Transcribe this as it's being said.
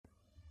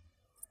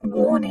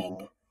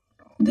Warning.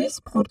 This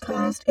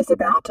podcast is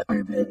about to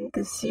open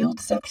the sealed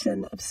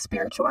section of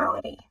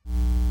spirituality.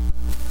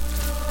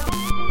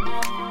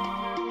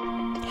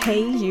 Hey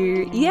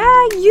you.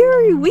 Yeah,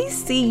 you. We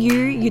see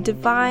you, you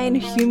divine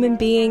human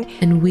being.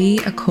 And we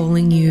are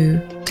calling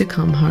you to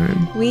come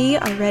home. We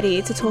are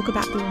ready to talk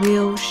about the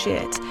real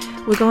shit.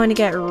 We're going to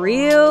get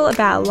real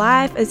about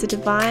life as a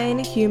divine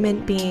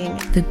human being.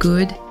 The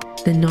good,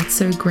 the not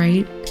so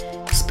great,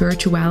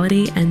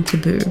 spirituality and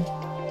taboo.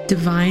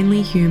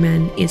 Divinely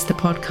Human is the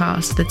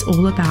podcast that's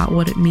all about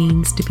what it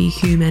means to be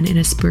human in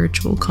a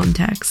spiritual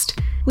context.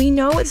 We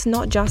know it's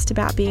not just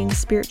about being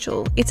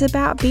spiritual, it's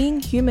about being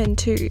human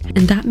too.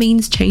 And that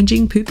means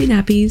changing poopy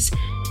nappies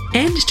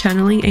and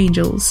channeling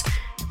angels.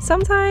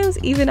 Sometimes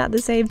even at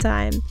the same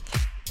time.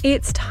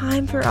 It's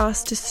time for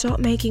us to stop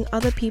making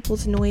other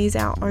people's noise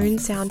our own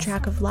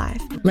soundtrack of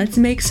life. Let's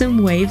make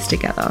some waves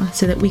together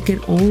so that we can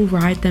all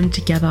ride them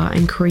together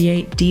and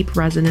create deep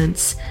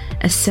resonance,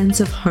 a sense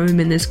of home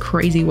in this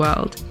crazy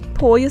world.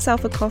 Pour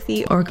yourself a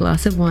coffee or a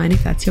glass of wine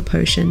if that's your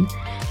potion,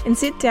 and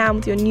sit down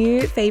with your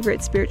new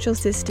favorite spiritual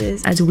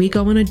sisters as we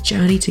go on a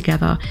journey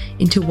together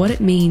into what it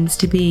means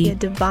to be a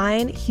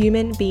divine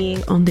human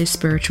being on this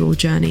spiritual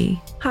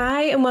journey.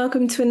 Hi, and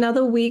welcome to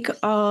another week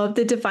of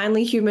the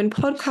Divinely Human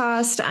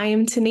podcast. I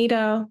am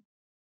Tanita.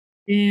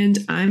 And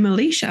I'm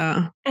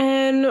Alicia.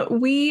 And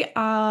we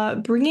are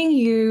bringing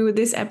you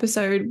this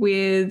episode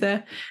with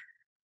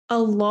a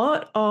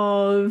lot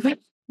of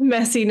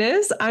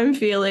messiness. I'm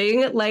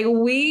feeling like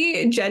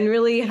we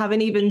generally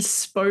haven't even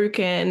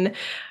spoken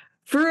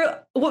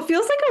for what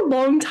feels like a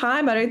long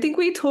time. I don't think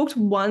we talked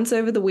once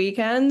over the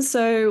weekend.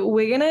 So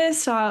we're going to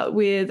start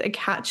with a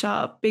catch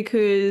up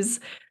because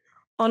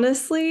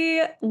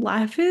honestly,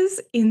 life is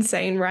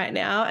insane right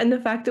now. And the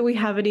fact that we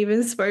haven't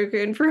even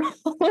spoken for a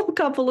whole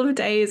couple of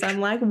days, I'm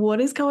like, what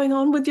is going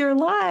on with your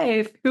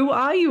life? Who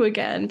are you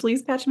again?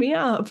 Please catch me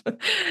up.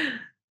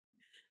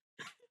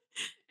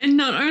 And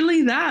not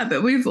only that,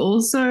 but we've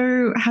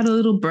also had a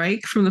little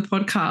break from the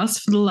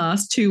podcast for the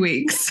last 2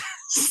 weeks.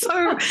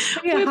 So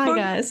yeah, hi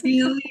guys.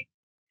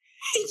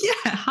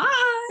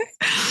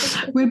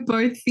 Hi. We're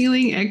both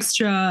feeling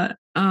extra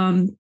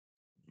lonely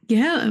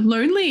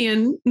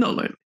and not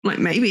lonely. Like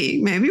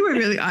maybe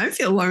I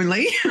feel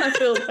lonely. I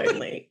feel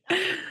lonely.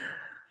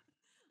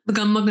 Look,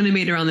 I'm not going to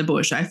beat around the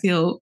bush. I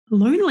feel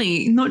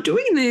lonely not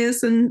doing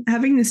this and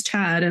having this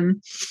chat,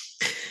 and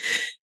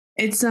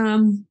it's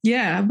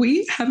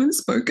we haven't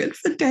spoken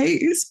for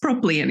days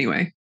properly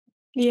anyway.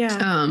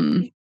 Yeah.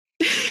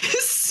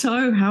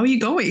 So how are you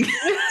going?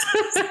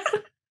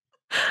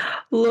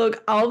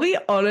 Look, I'll be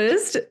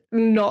honest,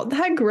 not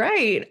that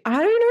great.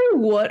 I don't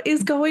know what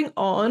is going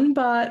on,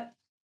 but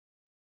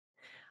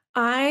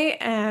I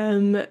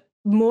am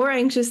more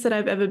anxious than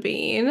I've ever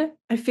been.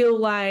 I feel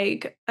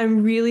like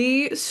I'm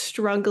really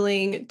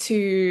struggling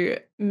to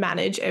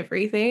manage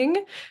everything.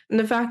 And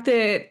the fact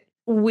that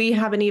we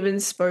haven't even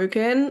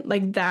spoken,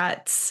 like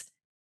that's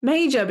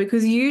major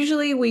because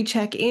usually we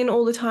check in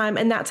all the time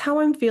and that's how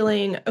I'm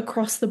feeling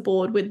across the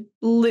board with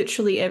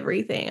literally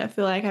everything. I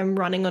feel like I'm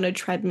running on a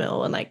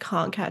treadmill and like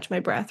can't catch my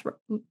breath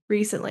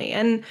recently.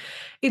 And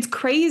it's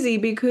crazy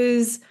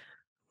because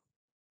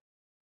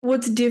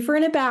what's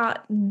different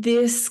about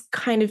this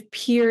kind of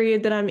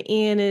period that I'm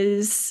in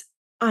is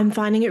I'm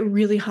finding it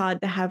really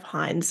hard to have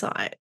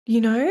hindsight,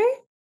 you know?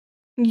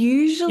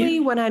 Usually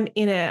when I'm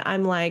in it,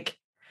 I'm like,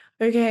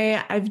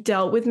 okay, I've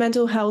dealt with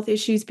mental health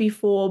issues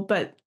before,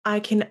 but I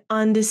can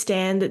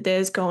understand that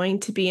there's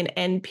going to be an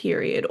end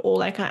period, or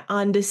like I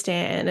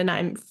understand and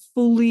I'm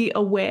fully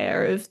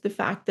aware of the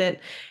fact that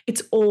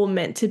it's all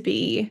meant to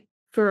be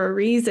for a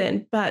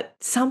reason. But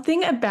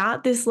something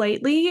about this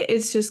lately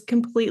is just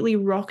completely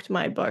rocked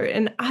my boat.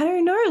 And I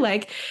don't know,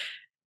 like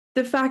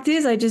the fact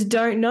is I just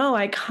don't know.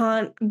 I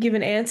can't give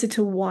an answer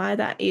to why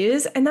that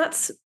is. And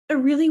that's a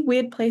really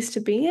weird place to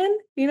be in,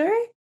 you know?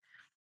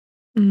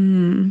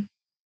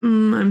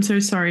 I'm so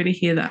sorry to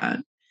hear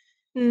that.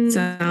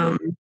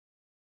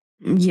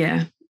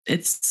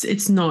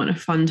 It's not a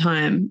fun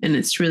time, and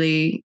it's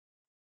really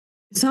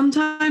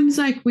sometimes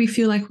like we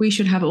feel like we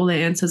should have all the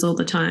answers all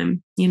the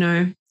time, you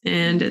know,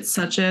 and it's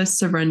such a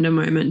surrender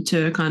moment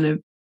to kind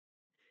of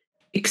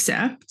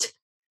accept.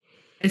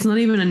 It's not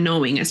even a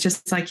knowing, it's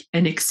just like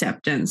an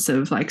acceptance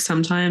of like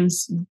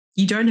sometimes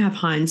you don't have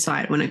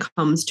hindsight when it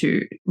comes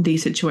to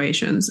these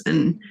situations.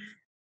 And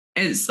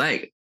it's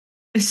like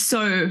it's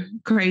so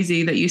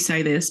crazy that you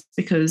say this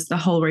because the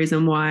whole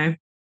reason why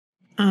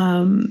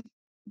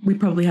we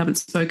probably haven't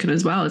spoken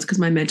as well is because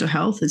my mental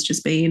health has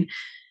just been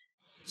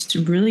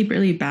really,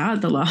 really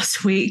bad the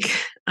last week.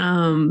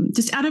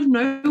 Just out of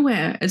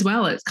nowhere as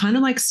well. It's kind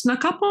of like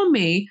snuck up on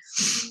me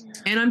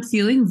and I'm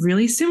feeling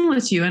really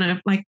similar to you. And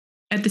I'm like,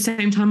 at the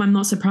same time, I'm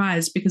not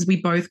surprised because we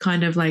both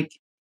kind of like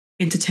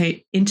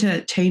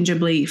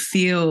interchangeably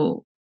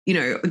feel, you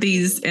know,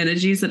 these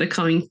energies that are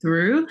coming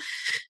through.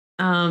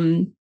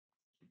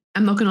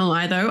 I'm not going to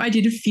lie, though. I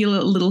did feel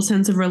a little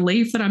sense of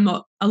relief that I'm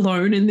not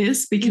alone in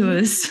this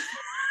because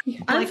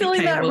I'm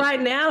feeling that right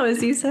now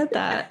as you said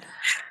that.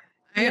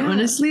 I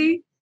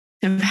honestly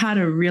I've had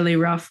a really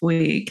rough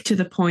week to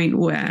the point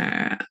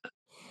where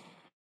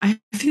I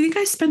think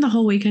I spent the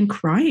whole weekend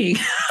crying.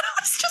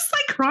 It's just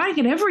like crying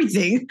at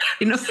everything,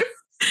 you know.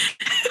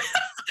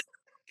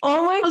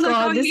 Oh my I was like,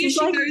 God, oh, this here is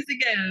she like goes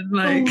again.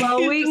 Like,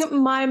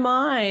 blowing my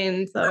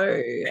mind.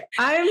 So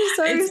I'm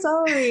so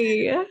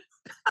sorry.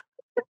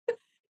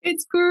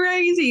 it's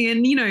crazy.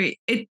 And, you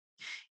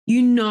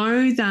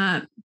know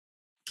that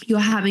you're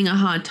having a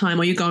hard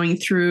time or you're going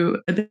through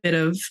a bit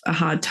of a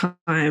hard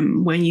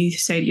time when you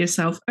say to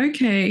yourself,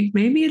 okay,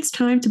 maybe it's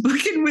time to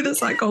book in with a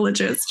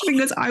psychologist,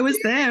 because I was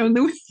there on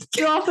the weekend.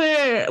 Stop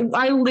it.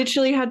 I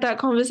literally had that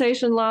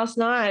conversation last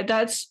night.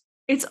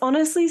 It's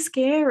honestly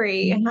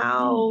scary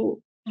how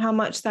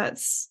much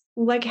that's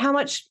like, how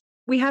much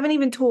we haven't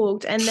even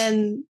talked, and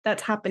then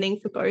that's happening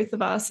for both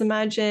of us.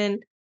 Imagine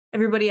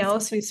everybody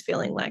else who's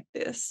feeling like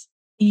this.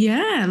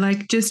 Yeah,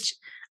 like just,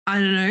 I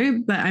don't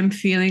know, but I'm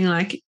feeling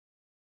like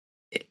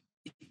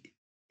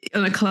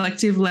on a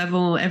collective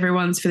level,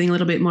 everyone's feeling a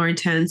little bit more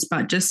intense,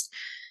 but just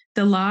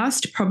the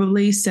last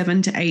probably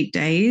 7 to 8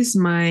 days,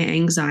 my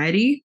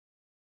anxiety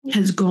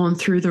has gone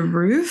through the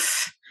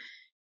roof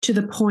to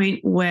the point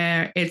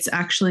where it's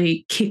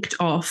actually kicked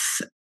off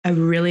a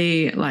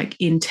really like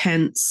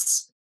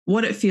intense,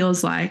 what it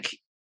feels like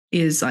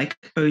is like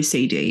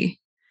OCD.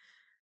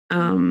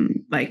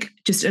 Like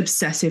just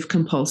obsessive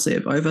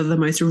compulsive over the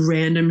most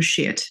random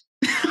shit.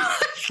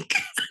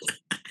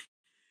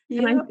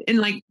 Yeah. And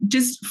like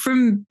just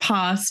from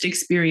past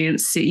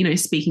experience,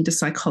 speaking to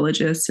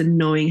psychologists and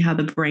knowing how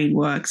the brain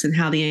works and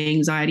how the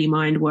anxiety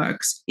mind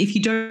works, if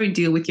you don't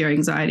deal with your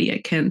anxiety,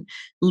 it can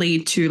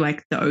lead to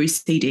like the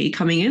OCD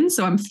coming in.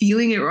 So I'm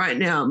feeling it right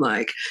now. I'm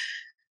like,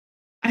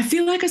 I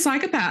feel like a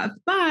psychopath,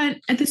 but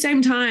at the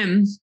same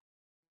time,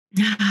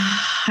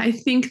 I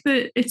think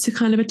that it's a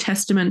kind of a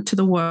testament to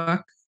the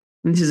work.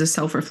 And this is a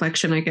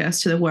self-reflection, I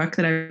guess, to the work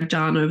that I've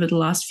done over the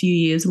last few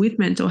years with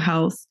mental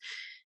health,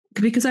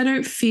 because I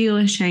don't feel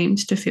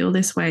ashamed to feel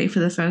this way for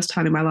the first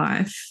time in my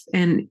life.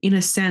 And in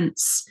a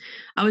sense,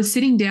 I was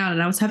sitting down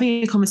and I was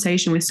having a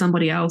conversation with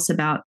somebody else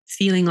about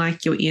feeling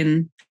like you're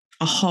in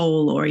a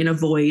hole or in a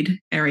void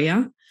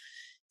area,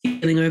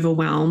 feeling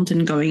overwhelmed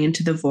and going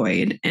into the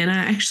void. And I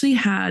actually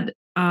had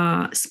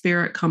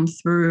spirit come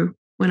through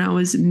when I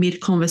was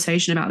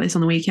mid-conversation about this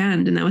on the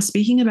weekend. And they were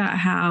speaking about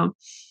how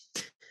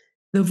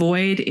the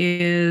void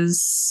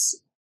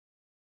is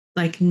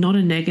like not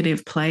a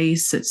negative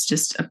place. It's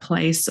just a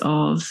place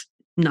of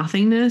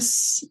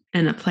nothingness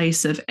and a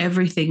place of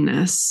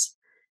everythingness.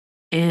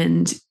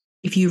 And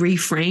if you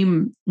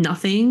reframe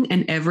nothing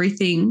and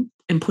everything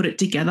and put it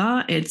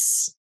together,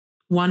 it's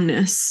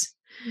oneness.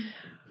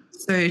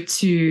 So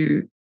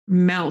to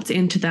melt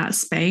into that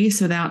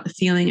space without the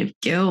feeling of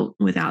guilt,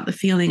 without the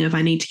feeling of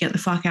I need to get the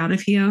fuck out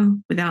of here,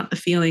 without the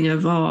feeling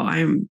of, oh,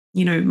 I'm,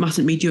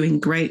 mustn't be doing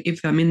great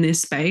if I'm in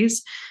this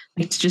space.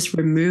 Like to just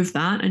remove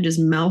that and just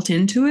melt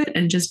into it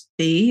and just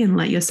be and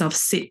let yourself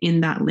sit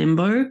in that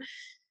limbo.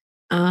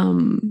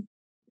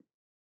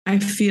 I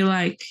feel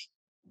like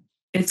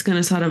it's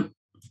going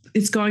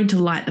to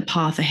light the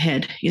path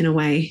ahead in a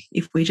way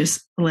if we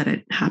just let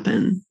it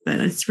happen. But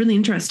it's really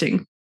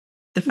interesting,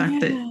 the fact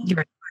that your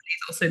anxiety's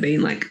also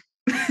been like,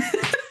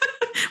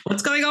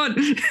 what's going on?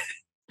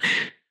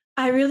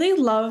 I really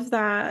love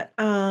that.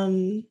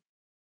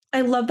 I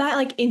love that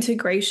like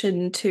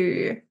integration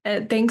too.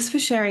 Thanks for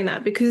sharing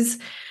that, because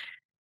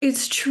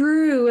it's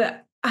true.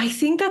 I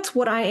think that's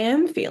what I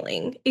am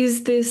feeling,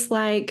 is this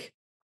like,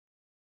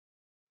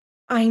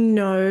 I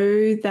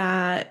know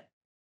that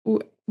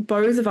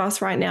both of us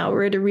right now,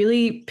 we're at a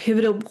really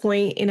pivotal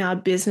point in our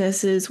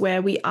businesses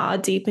where we are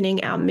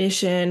deepening our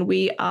mission.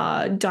 We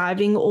are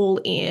diving all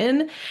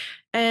in.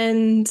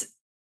 And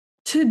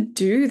to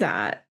do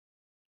that,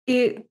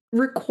 it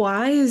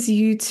requires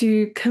you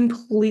to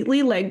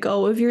completely let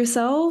go of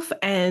yourself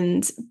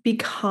and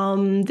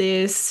become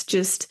this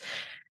just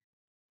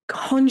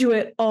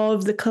conduit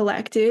of the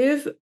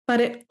collective, but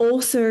it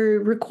also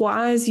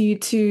requires you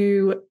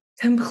to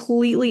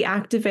completely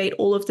activate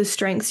all of the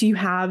strengths you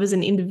have as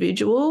an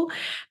individual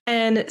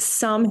and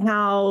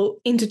somehow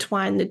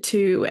intertwine the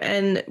two.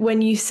 And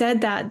when you said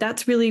that,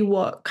 that's really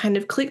what kind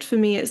of clicked for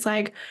me. It's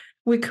like,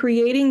 we're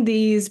creating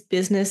these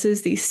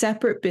businesses, these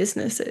separate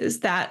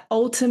businesses that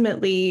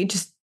ultimately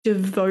just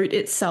devote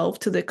itself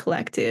to the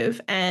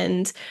collective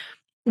and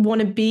want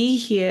to be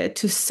here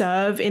to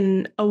serve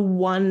in a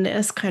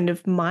oneness kind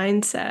of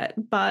mindset.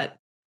 But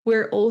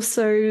we're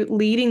also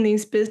leading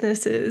these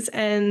businesses,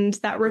 and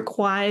that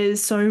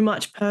requires so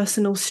much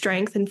personal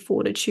strength and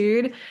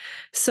fortitude.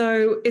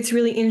 So it's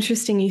really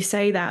interesting you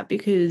say that,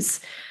 because,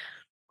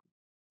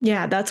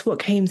 yeah, that's what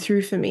came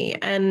through for me.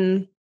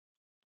 And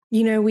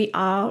we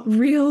are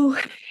real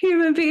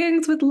human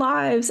beings with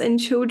lives and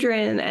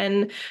children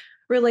and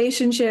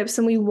relationships,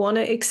 and we want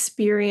to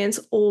experience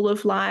all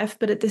of life.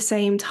 But at the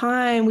same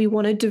time, we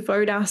want to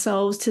devote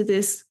ourselves to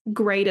this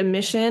greater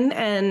mission.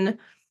 And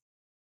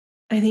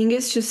I think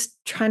it's just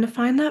trying to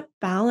find that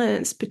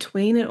balance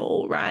between it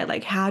all, right?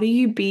 Like, how do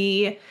you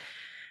be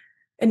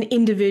an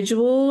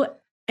individual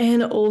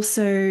and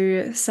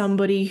also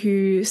somebody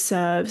who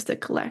serves the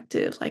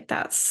collective. Like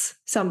that's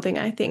something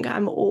I think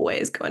I'm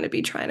always going to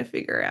be trying to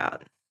figure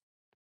out.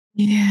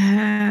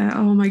 Yeah.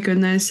 Oh my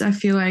goodness. I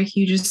feel like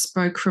you just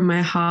spoke from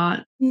my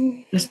heart.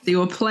 Just you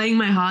were playing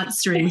my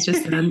heartstrings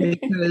just then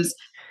because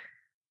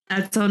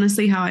that's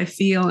honestly how I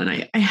feel. And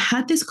I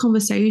had this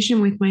conversation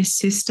with my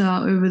sister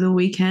over the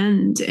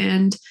weekend,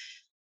 and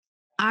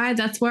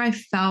that's where I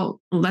felt,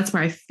 well, that's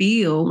where I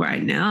feel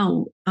right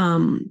now,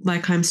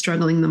 like I'm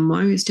struggling the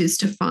most is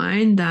to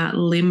find that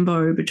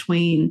limbo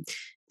between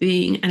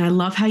being, and I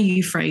love how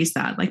you phrase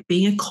that, like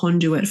being a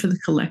conduit for the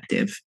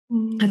collective.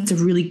 That's a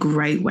really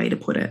great way to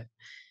put it.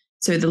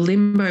 So the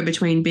limbo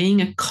between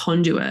being a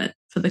conduit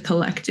for the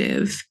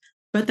collective,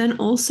 but then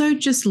also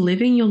just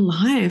living your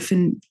life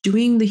and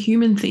doing the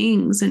human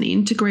things and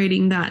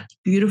integrating that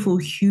beautiful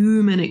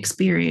human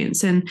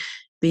experience and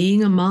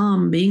being a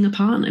mom, being a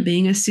partner,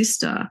 being a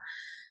sister.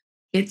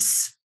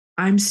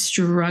 I'm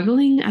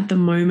struggling at the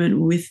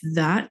moment with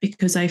that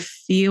because I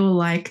feel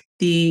like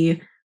the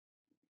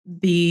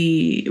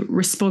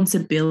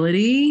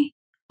responsibility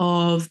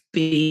of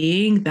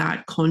being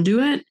that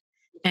conduit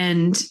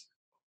and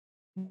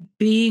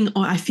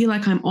I feel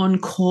like I'm on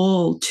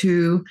call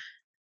to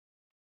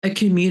a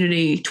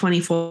community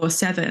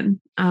 24/7.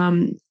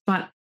 And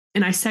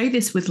I say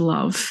this with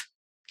love.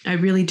 I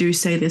really do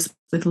say this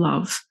with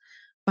love.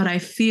 But I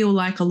feel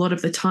like a lot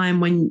of the time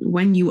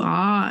when you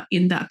are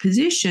in that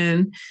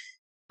position,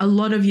 a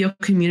lot of your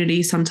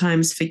community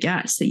sometimes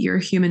forgets that you're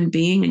a human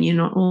being and you're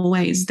not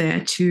always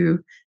there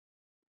to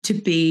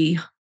be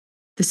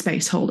the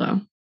space holder,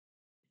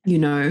 you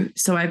know.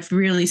 So I've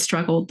really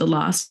struggled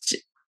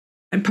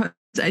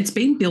it's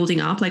been building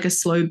up like a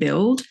slow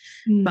build,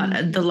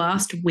 but the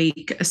last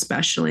week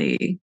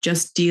especially,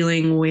 just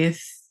dealing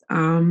with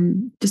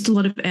just a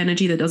lot of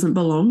energy that doesn't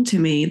belong to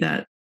me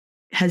that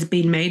has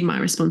been made my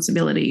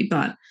responsibility.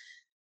 But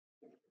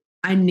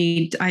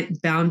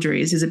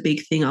boundaries is a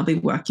big thing I'll be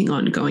working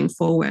on going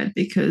forward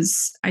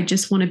because I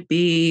just want to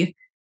be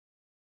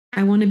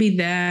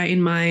there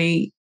in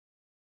my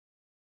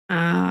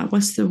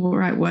what's the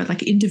right word,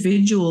 like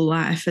individual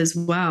life as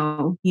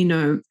well. You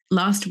know,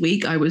 last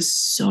week I was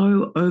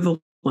so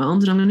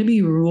overwhelmed, and I'm going to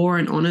be raw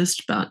and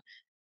honest, but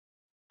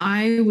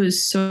I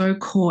was so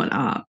caught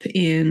up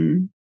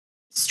in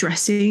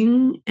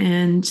stressing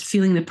and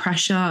feeling the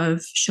pressure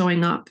of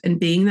showing up and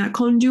being that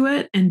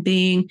conduit and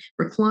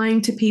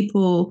replying to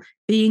people,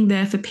 being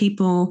there for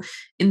people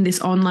in this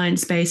online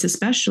space,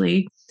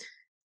 especially.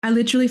 I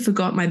literally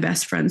forgot my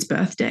best friend's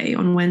birthday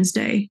on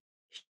Wednesday.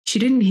 She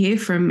didn't hear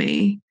from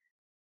me.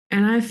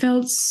 And I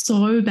felt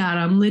so bad.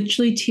 I'm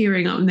literally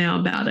tearing up now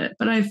about it,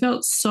 but I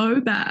felt so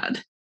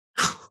bad.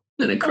 I'm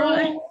going to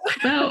cry.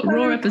 Well,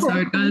 raw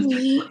episode, guys.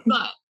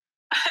 But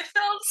I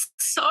felt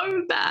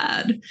so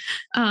bad.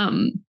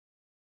 And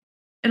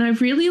I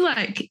really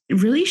it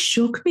really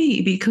shook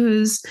me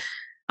because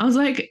I was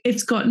like,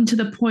 it's gotten to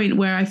the point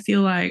where I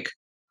feel like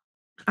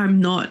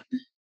I'm not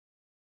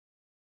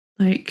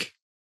like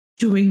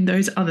doing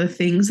those other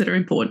things that are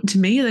important to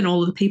me. And then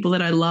all of the people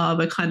that I love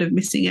are kind of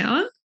missing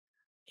out.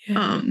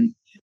 Yeah.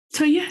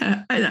 So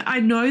yeah, I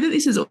know that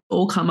this has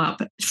all come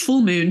up.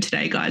 Full moon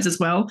today, guys, as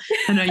well.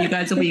 I know you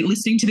guys will be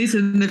listening to this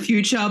in the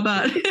future,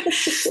 but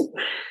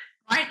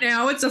right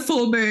now it's a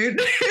full moon.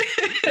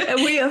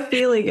 And we are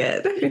feeling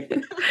it.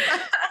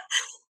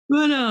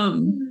 But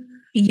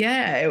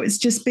yeah, it's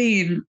just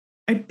been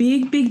a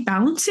big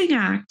balancing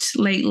act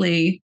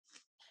lately.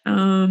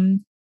 I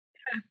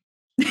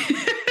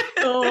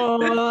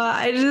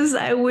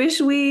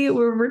wish we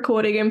were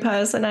recording in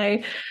person.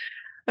 I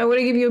want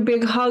to give you a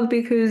big hug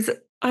because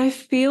I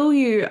feel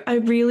you. I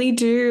really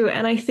do.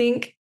 And I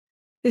think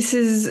this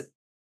is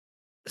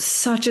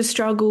such a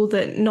struggle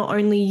that not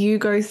only you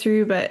go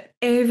through, but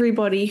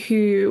everybody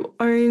who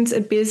owns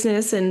a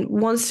business and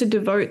wants to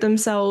devote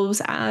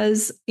themselves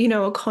as, you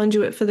know, a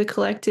conduit for the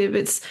collective.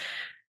 It's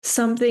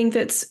something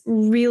that's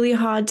really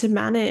hard to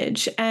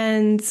manage.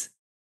 And,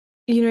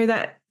 you know,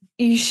 that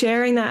you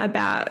sharing that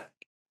about,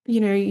 you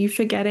know, you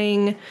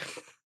forgetting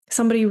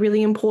somebody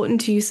really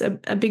important to you, so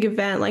a big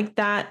event like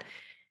that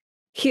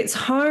hits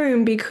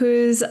home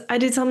because I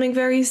did something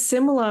very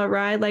similar,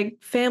 right? Like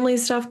family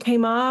stuff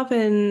came up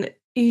and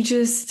I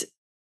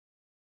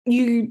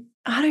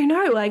don't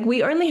know, like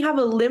we only have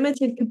a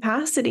limited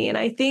capacity. And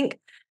I think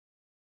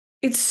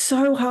it's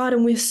so hard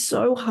and we're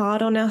so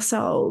hard on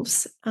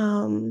ourselves,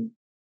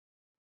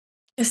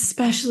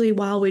 especially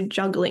while we're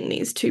juggling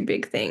these two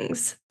big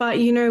things. But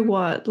you know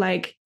what?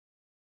 Like,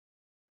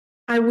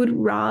 I would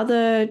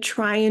rather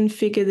try and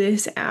figure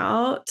this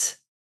out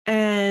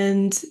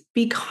and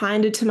be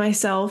kinder to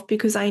myself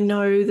because I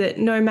know that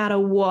no matter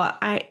what,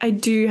 I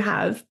do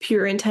have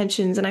pure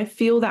intentions. And I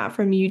feel that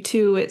from you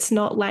too. It's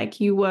not like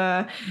you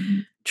were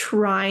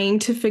trying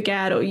to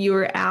forget or you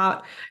were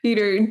out, you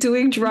know,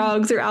 doing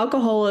drugs or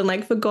alcohol and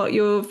like forgot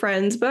your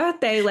friend's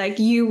birthday. Like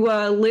you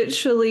were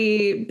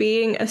literally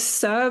being a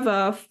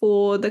server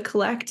for the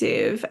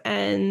collective.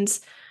 And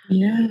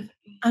yeah,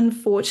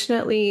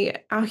 unfortunately,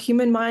 our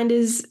human mind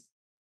is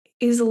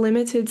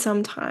limited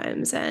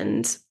sometimes.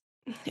 And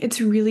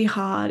It's really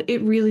hard.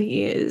 It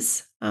really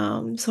is.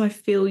 So I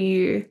feel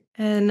you.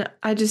 And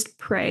I just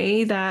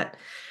pray that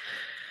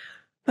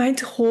by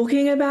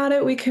talking about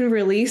it, we can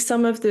release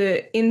some of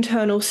the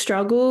internal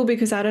struggle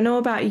because I don't know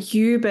about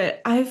you, but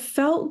I've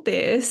felt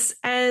this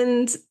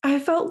and I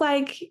felt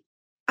like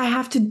I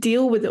have to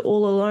deal with it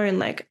all alone.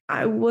 Like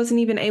I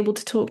wasn't even able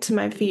to talk to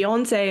my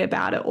fiance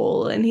about it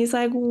all. And he's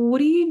like, what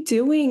are you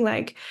doing?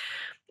 Like,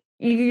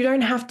 you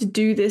don't have to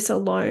do this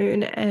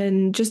alone.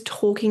 And just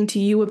talking to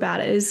you about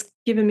it has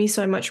given me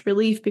so much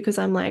relief because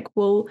I'm like,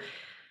 well,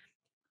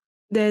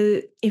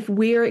 if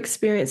we're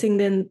experiencing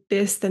then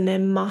there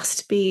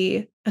must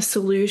be a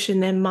solution.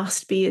 There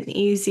must be an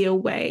easier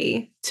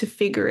way to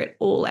figure it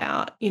all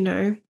out, you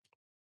know?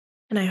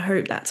 And I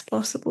hope that's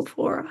possible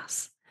for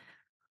us.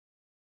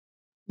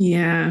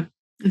 Yeah,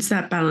 it's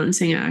that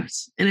balancing act.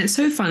 And it's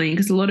so funny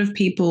because a lot of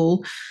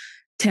people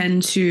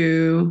tend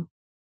to,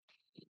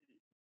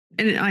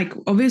 and like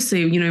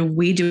obviously, you know,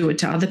 we do it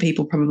to other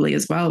people probably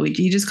as well.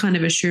 You just kind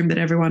of assume that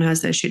everyone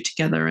has their shit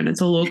together and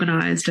it's all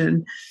organized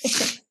and,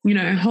 you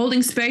know,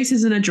 holding space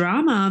isn't a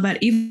drama.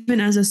 But even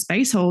as a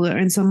space holder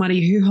and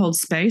somebody who holds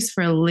space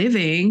for a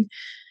living,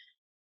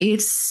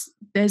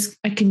 there's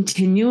a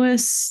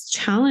continuous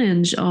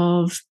challenge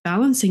of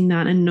balancing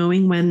that and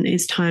knowing when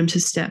it's time to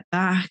step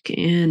back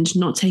and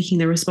not taking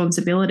the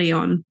responsibility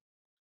on.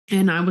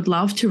 And I would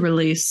love to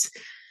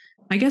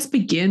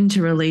begin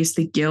to release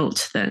the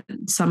guilt that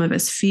some of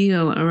us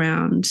feel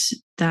around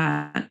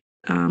that,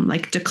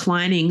 like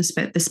declining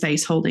the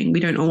space holding. We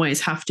don't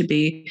always have to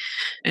be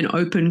an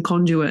open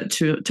conduit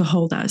to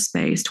hold that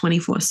space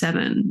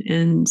 24/7.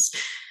 And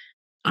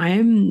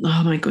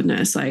oh my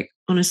goodness, like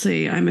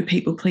honestly, I'm a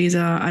people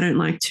pleaser. I don't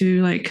like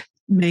to like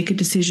make a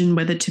decision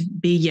whether to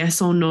be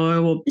yes or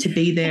no or to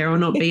be there or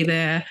not be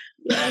there.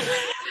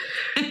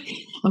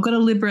 I've got a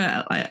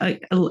Libra,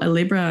 a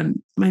Libra.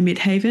 My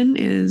midhaven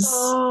is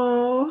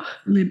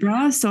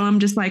Libra, so I'm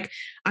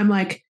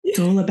like it's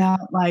all about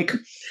like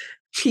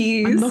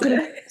peace. I'm not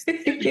gonna,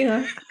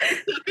 yeah,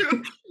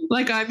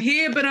 like I'm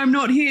here, but I'm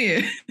not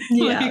here.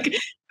 Yeah, like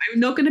I'm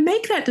not going to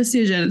make that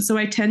decision. So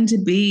I tend to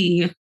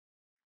be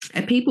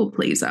a people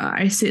pleaser.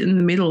 I sit in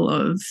the middle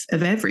of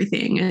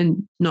everything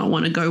and not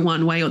want to go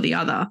one way or the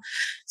other.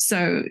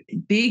 So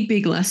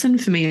big lesson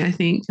for me, I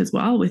think, as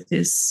well with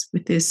this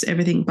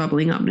everything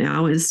bubbling up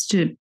now is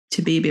to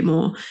be a bit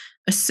more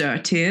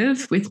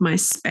assertive with my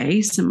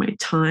space and my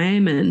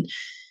time and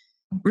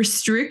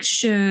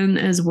restriction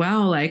as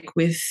well, like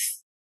with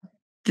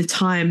the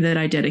time that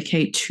I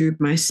dedicate to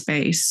my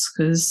space,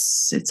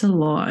 because it's a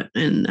lot.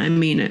 And I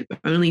mean, it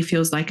only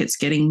feels like it's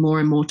getting more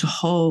and more to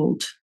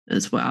hold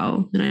as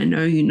well. And I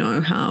know you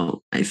know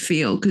how I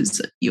feel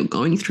because you're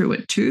going through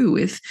it too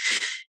with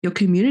your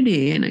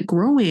community and it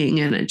growing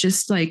and it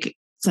just like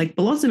it's like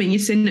blossoming. You're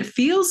saying it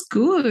feels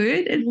good.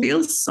 It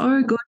feels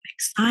so good and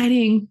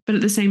exciting. But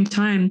at the same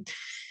time,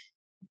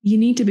 you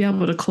need to be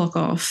able to clock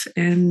off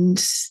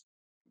and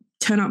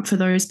turn up for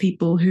those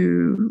people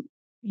who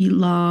you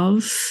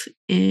love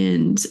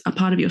and are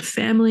part of your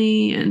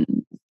family and,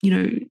 you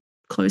know,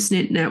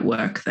 close-knit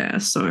network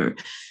there. So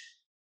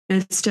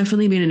it's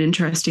definitely been an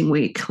interesting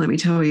week, let me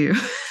tell you.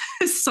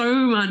 So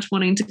much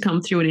wanting to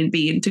come through and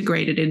be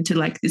integrated into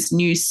like this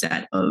new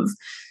set of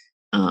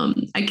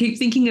I keep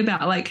thinking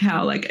about like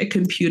how like a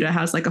computer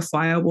has like a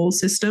firewall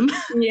system.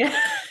 Yeah.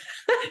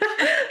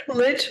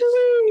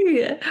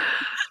 Literally.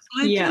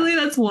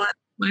 That's what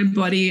my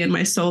body and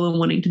my soul are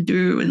wanting to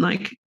do and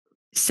like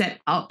set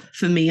up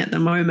for me at the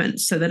moment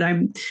so that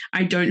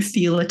I don't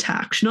feel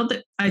attacked. Not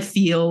that I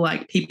feel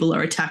like people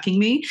are attacking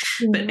me,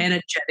 but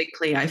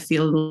energetically I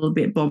feel a little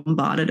bit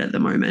bombarded at the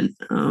moment.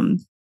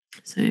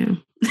 So yeah.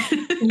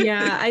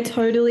 Yeah, I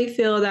totally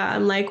feel that.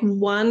 I'm like,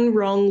 one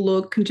wrong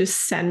look can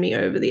just send me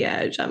over the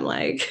edge. I'm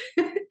like,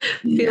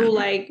 feel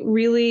like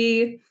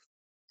really,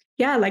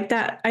 yeah, like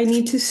that. I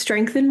need to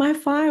strengthen my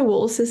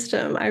firewall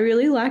system. I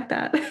really like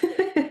that.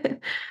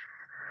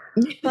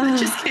 That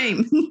just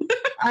came.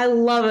 I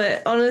love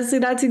it. Honestly,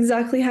 that's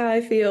exactly how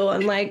I feel.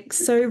 I'm like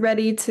so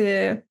ready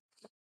to,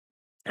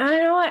 I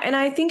don't know. And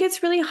I think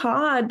it's really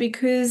hard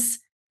because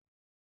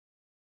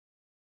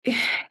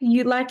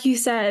like you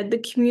said, the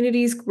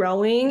community is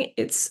growing.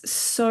 It's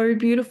so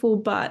beautiful,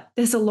 but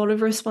there's a lot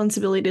of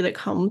responsibility that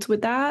comes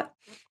with that.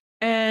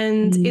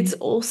 And it's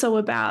also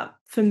about,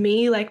 for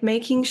me, like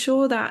making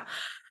sure that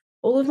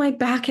all of my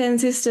back end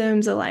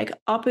systems are like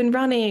up and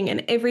running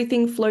and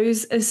everything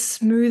flows as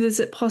smooth as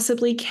it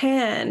possibly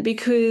can.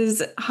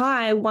 Because,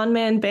 hi, one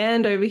man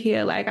band over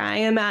here, like I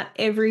am at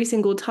every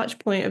single touch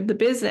point of the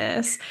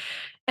business.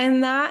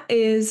 And that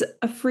is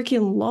a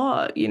freaking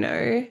lot, you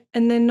know?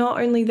 And then not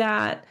only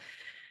that,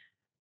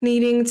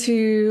 needing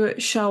to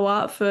show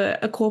up for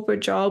a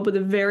corporate job with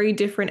a very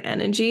different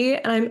energy.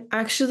 And I'm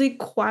actually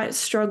quite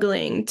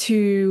struggling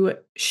to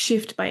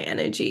shift my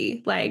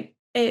energy, like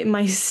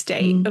my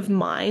state of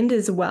mind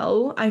as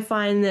well. I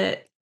find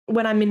that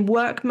when I'm in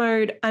work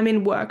mode, I'm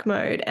in work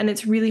mode, and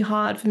it's really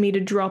hard for me to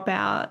drop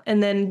out.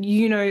 And then,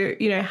 you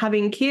know,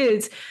 having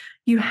kids,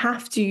 you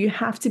have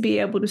to be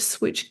able to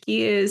switch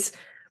gears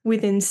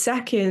within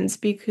seconds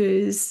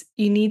because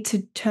you need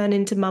to turn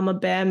into mama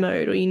bear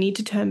mode or you need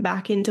to turn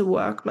back into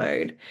work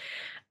mode.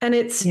 And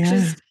it's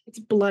just, it's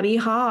bloody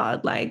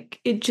hard. Like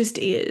it just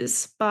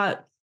is.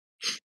 But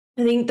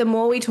I think the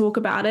more we talk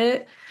about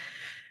it,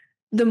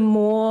 the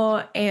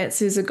more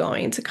answers are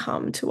going to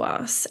come to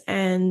us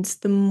and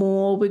the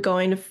more we're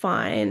going to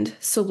find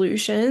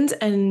solutions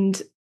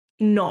and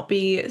not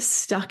be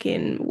stuck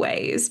in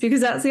ways.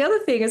 Because that's the other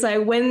thing is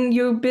like when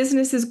your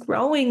business is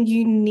growing,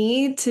 you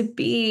need to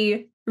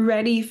be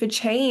ready for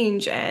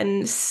change,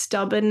 and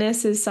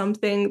stubbornness is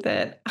something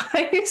that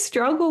I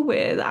struggle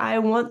with. I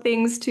want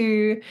things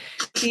to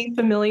be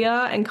familiar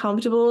and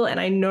comfortable, and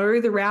I know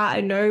the route,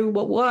 I know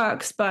what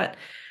works, but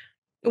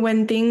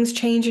when things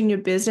change in your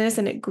business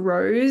and it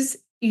grows,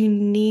 you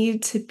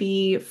need to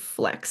be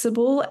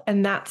flexible.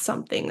 And that's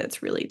something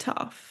that's really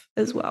tough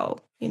as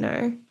well, you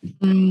know?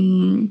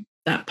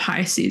 That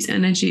Pisces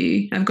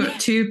energy. I've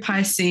got two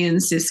Piscean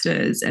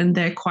sisters and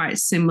they're quite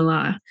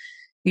similar.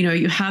 You know,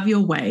 you have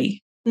your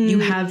way. You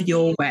have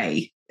your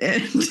way.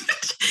 And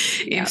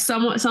if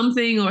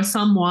something or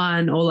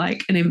someone or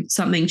like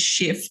something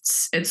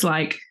shifts, it's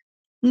like,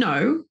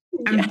 no,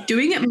 I'm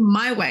doing it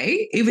my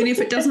way, even if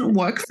it doesn't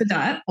work for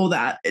that or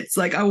that. It's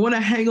like I want to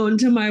hang on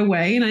to my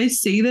way, and I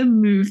see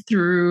them move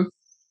through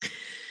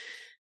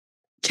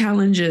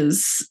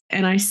challenges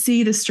and I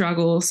see the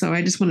struggle. So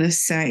I just want to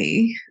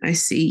say, I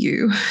see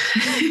you.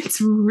 It's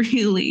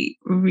really,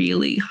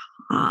 really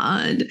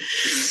hard.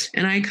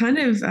 And I kind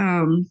of,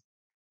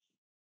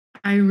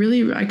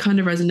 I kind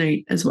of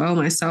resonate as well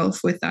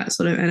myself with that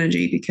sort of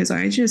energy because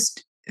I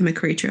just am a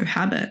creature of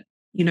habit.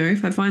 You know,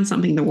 if I find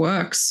something that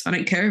works, I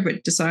don't care if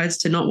it decides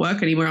to not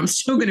work anymore, I'm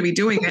still going to be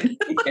doing it.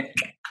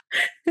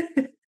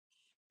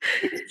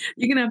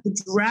 You're going to have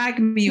to drag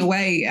me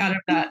away out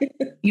of that,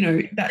 you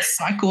know, that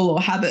cycle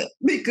or habit,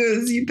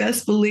 because you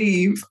best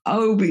believe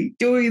I'll be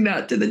doing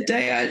that to the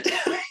day I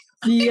die.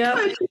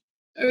 I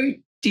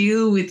don't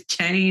deal with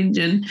change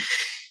and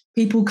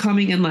people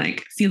coming and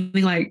like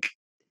feeling like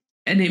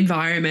an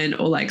environment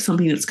or like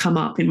something that's come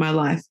up in my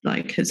life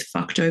like has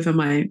fucked over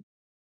my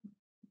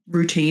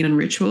routine and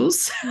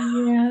rituals.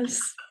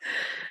 Yes.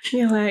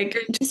 You're like,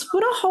 just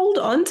want to hold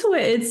on to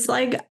it. It's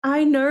like,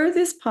 I know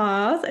this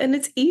path and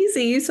it's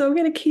easy, so I'm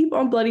going to keep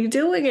on bloody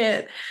doing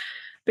it.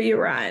 But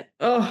you're right.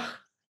 Oh,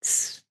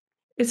 it's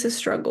a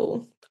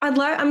struggle.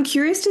 I'm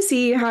curious to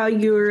see how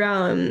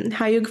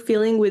you're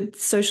feeling with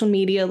social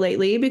media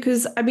lately,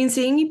 because I've been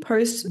seeing you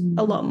post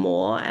a lot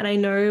more, and I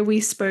know we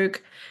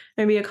spoke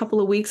maybe a couple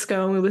of weeks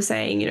ago and we were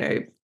saying, you know,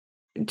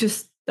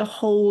 just the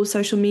whole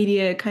social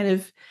media kind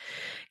of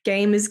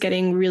game is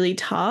getting really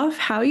tough.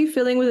 How are you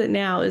feeling with it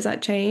now? Has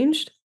that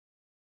changed?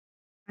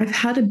 I've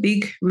had a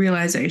big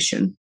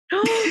realization.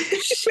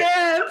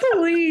 Share,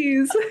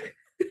 please.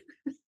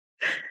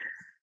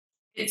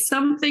 It's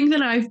something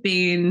that I've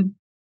been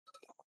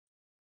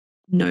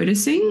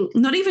noticing,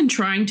 not even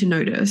trying to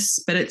notice,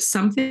 but it's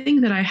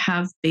something that I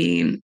have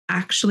been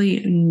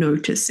actually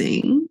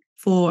noticing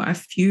for a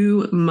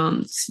few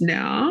months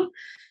now.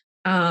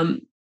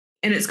 And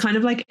it's kind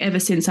of like ever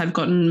since I've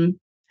gotten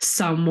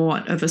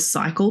somewhat of a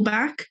cycle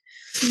back,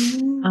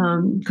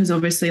 because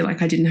obviously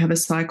like I didn't have a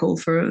cycle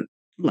for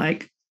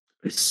like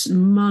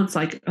months,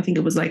 like I think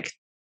it was like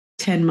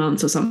 10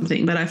 months or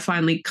something, but I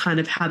finally kind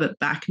of have it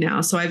back now.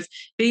 So I've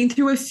been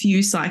through a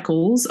few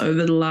cycles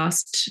over the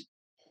last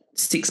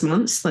 6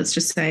 months, let's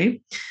just say.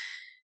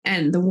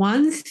 And the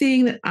one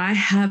thing that I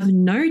have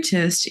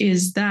noticed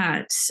is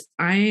that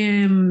I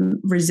am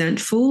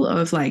resentful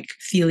of like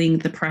feeling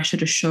the pressure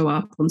to show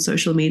up on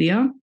social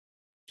media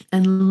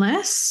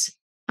unless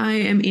I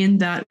am in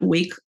that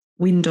week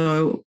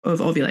window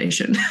of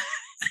ovulation.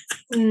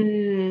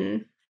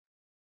 And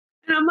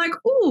I'm like,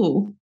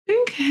 oh,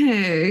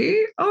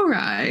 okay, all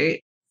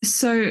right.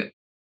 So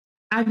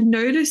I've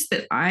noticed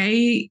that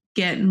I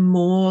get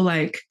more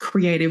like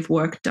creative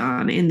work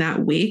done in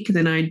that week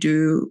than I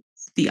do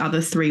the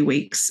other 3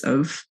 weeks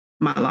of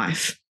my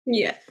life.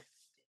 Yeah.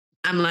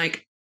 I'm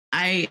like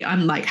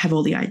have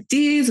all the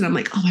ideas and I'm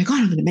like, oh my God,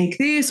 I'm going to make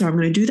this or I'm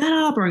going to do that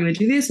up or I'm going to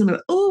do this. And I'm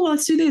like, oh,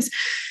 let's do this.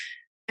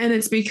 And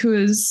it's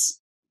because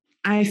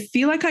I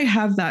feel like I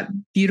have that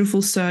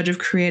beautiful surge of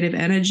creative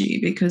energy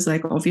because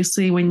like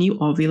obviously when you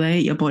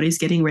ovulate, your body's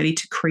getting ready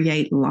to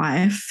create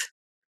life.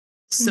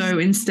 So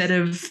instead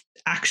of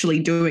actually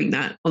doing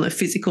that on a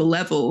physical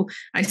level,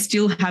 I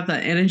still have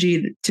that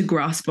energy to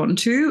grasp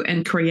onto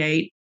and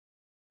create,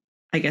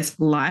 I guess,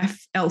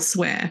 life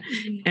elsewhere.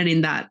 And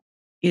in that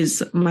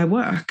is my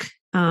work.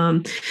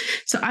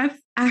 So I've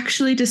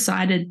actually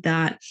decided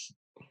that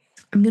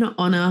I'm going to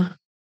honor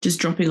just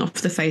dropping off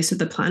the face of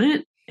the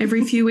planet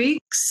every few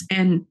weeks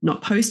and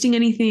not posting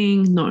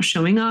anything, not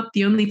showing up.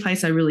 The only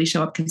place I really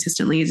show up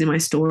consistently is in my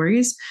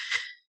stories.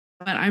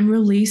 But I'm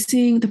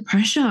releasing the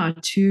pressure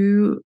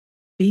to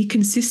be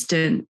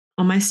consistent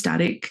on my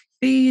static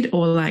feed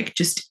or like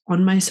just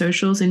on my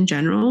socials in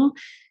general.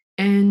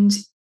 And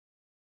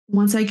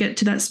once I get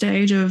to that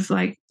stage of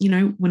like, you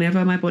know,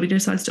 whenever my body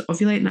decides to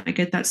ovulate and I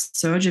get that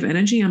surge of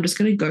energy, I'm just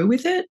going to go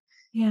with it.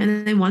 Yeah.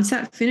 And then once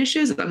that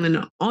finishes, I'm going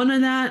to honor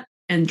that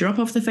and drop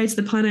off the face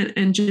of the planet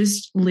and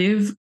just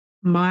live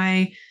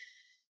my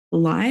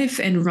life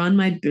and run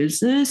my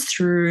business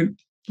through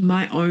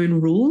my own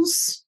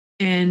rules.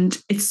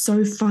 And it's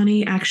so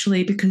funny,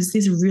 actually, because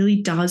this really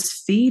does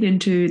feed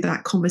into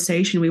that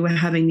conversation we were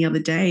having the other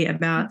day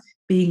about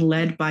being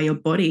led by your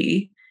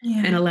body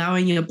and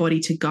allowing your body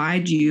to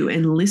guide you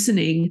and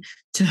listening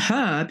to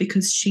her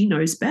because she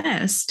knows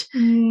best.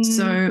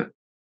 So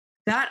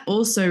that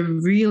also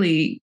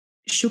really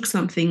shook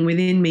something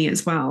within me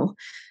as well.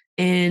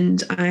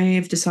 And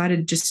I've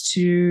decided just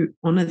to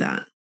honor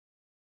that.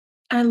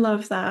 I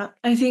love that.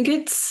 I think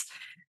it's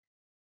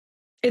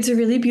a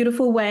really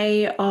beautiful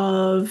way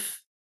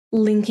of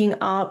linking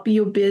up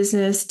your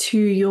business to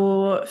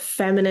your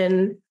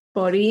feminine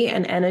body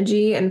and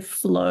energy and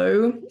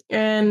flow.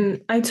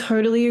 And I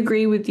totally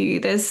agree with you.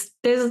 There's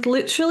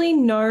literally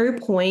no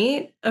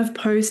point of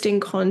posting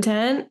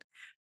content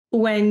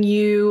when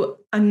you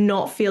are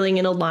not feeling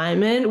in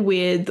alignment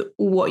with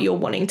what you're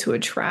wanting to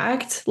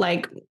attract.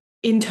 Like,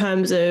 in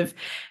terms of,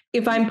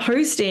 if I'm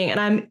posting and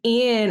I'm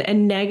in a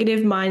negative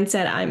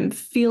mindset, I'm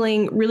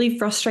feeling really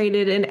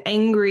frustrated and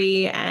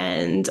angry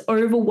and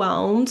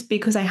overwhelmed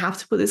because I have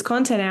to put this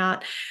content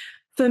out.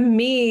 For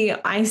me,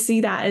 I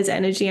see that as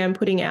energy I'm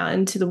putting out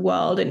into the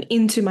world and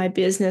into my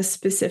business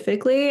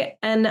specifically.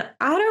 And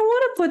I don't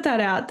want to put that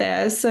out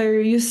there. So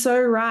you're so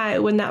right.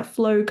 When that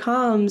flow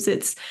comes,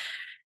 it's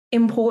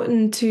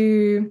important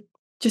to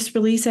just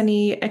release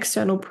any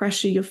external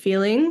pressure you're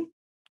feeling.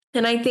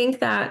 And I think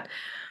that,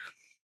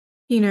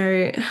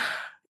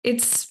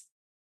 it's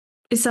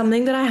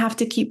something that I have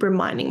to keep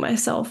reminding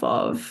myself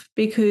of,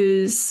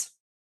 because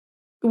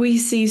we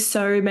see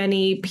so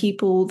many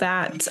people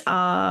that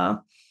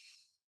are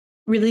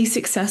really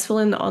successful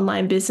in the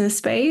online business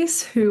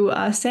space who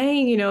are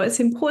saying, it's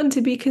important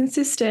to be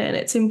consistent.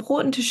 It's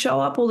important to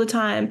show up all the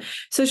time.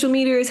 Social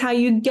media is how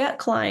you get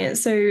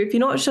clients. So if you're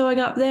not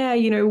showing up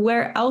there,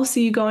 where else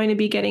are you going to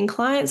be getting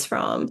clients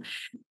from?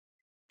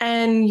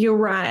 And you're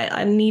right.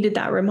 I needed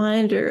that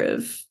reminder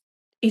of,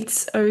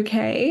 it's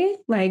okay.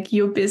 Like,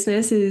 your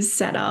business is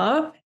set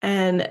up,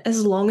 and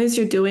as long as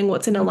you're doing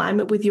what's in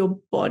alignment with your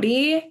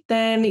body,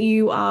 then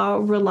you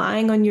are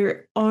relying on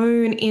your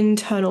own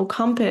internal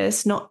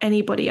compass, not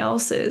anybody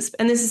else's.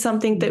 And this is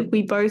something that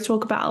we both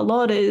talk about a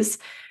lot, is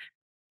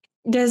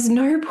there's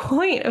no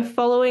point of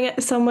following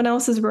someone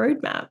else's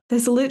roadmap.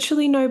 There's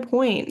literally no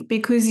point,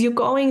 because you're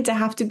going to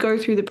have to go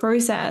through the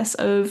process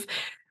of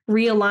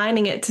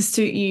realigning it to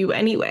suit you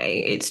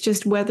anyway. It's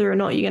just whether or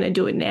not you're going to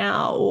do it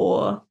now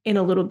or in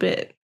a little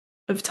bit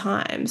of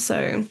time.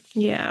 So,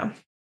 yeah.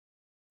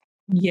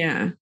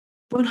 Yeah,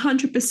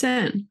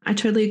 100%. I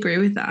totally agree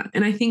with that.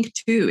 And I think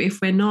too,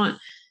 if we're not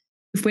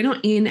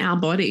in our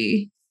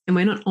body and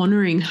we're not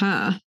honoring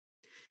her,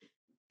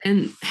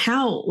 and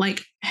how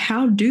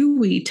do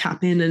we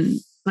tap in, and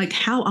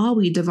how are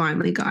we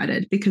divinely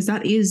guided? Because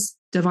that is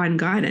divine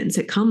guidance.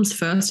 It comes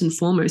first and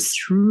foremost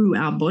through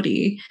our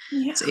body.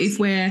 Yes. So if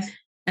we're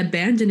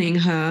abandoning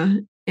her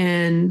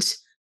and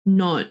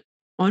not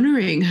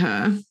honoring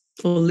her,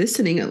 or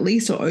listening at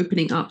least, or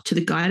opening up to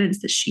the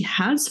guidance that she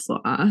has for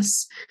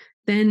us,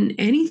 then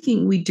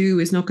anything we do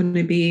is not going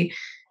to be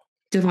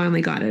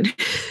divinely guided,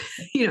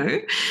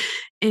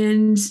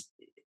 And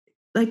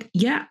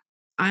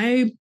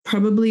I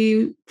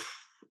probably,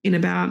 in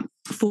about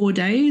 4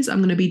 days, I'm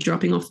going to be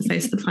dropping off the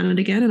face of the planet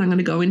again, and I'm going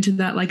to go into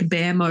that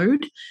bear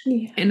mode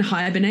and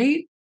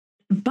hibernate.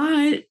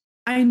 But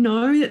I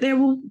know that there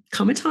will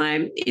come a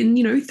time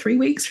in 3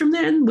 weeks from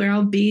then where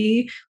I'll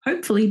be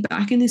hopefully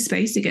back in this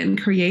space again,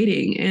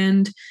 creating.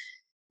 And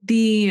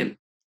the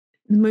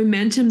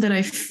momentum that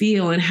I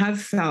feel and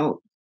have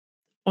felt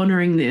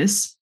honoring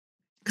this,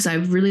 because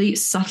I've really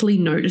subtly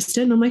noticed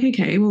it, and I'm like,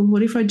 okay, well,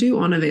 what if I do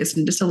honor this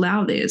and just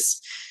allow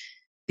this?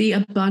 The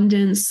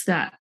abundance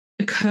that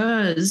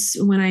occurs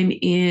when I'm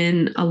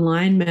in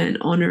alignment,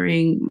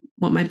 honoring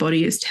what my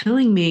body is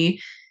telling me,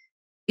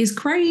 is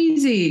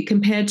crazy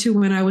compared to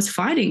when I was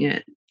fighting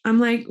it. I'm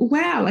like,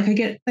 wow, I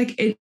get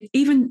it,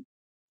 even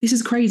this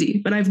is crazy.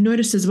 But I've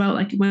noticed as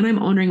well, when I'm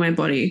honoring my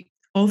body,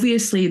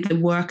 obviously the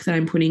work that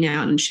I'm putting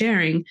out and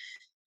sharing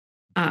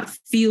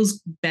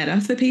feels better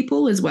for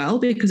people as well,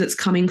 because it's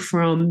coming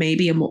from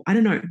maybe a more, I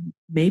don't know,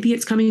 maybe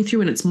it's coming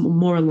through and it's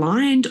more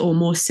aligned or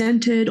more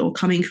centered, or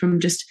coming from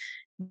just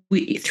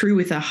through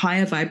with a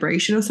higher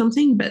vibration or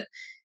something. But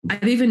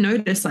I've even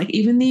noticed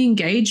even the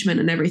engagement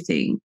and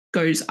everything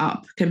goes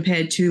up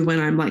compared to when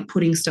I'm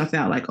putting stuff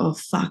out, oh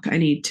fuck, I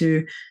need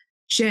to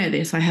share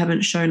this. I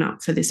haven't shown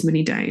up for this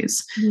many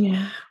days.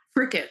 Yeah.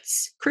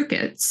 Crickets.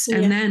 Yeah.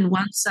 And then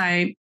once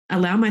I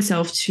allow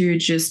myself to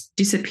just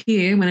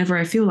disappear whenever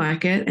I feel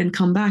like it and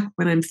come back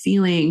when I'm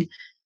feeling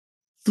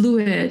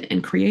fluid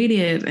and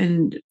creative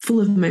and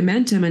full of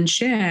momentum and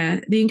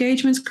share, the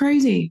engagement's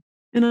crazy.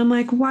 And I'm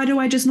like, why do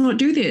I just not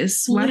do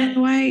this? Why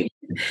do I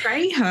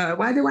pray her?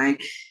 Why do I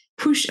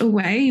push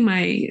away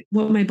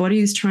what my body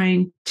is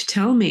trying to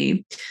tell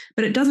me.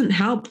 But it doesn't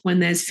help when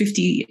there's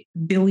 50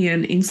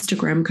 billion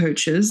Instagram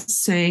coaches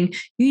saying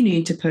you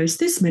need to post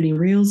this many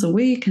reels a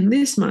week and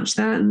this much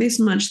that and this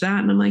much that.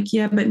 And I'm like,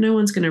 yeah, but no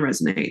one's going to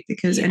resonate,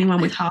 because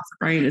anyone with half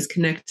a brain is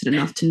connected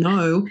enough to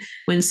know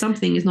when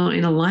something is not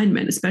in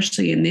alignment,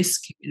 especially in this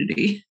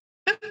community.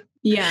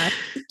 Yeah,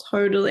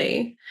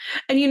 totally.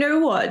 And you know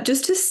what?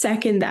 Just to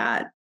second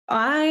that,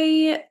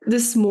 I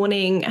this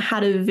morning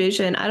had a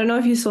vision. I don't know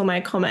if you saw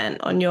my comment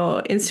on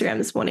your Instagram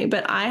this morning,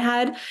 but I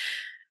had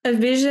a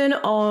vision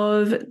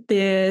of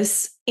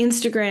this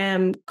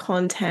Instagram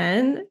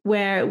content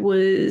where it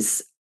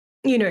was,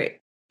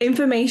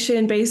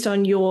 information based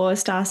on your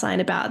star sign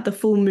about the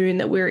full moon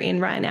that we're in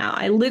right now.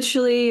 I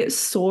literally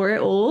saw it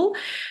all.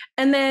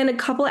 And then a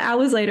couple of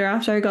hours later,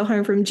 after I got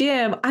home from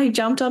gym, I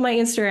jumped on my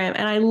Instagram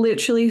and I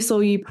literally saw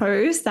you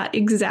post that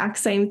exact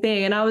same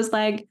thing. And I was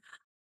like,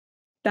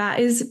 that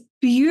is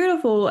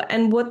beautiful.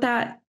 And what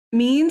that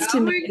means to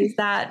me is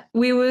that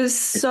I was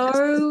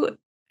so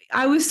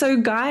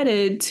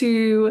guided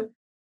to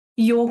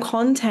your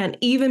content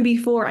even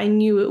before I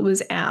knew it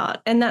was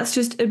out. And that's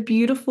just a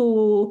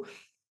beautiful,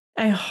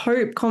 I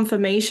hope,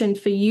 confirmation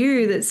for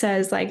you that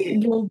says like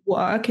your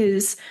work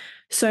is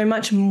so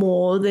much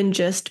more than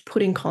just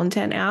putting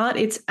content out.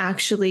 It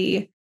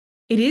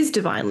is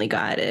divinely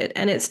guided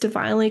and it's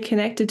divinely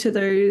connected to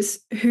those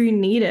who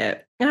need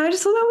it. And I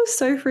just thought that was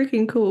so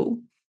freaking cool.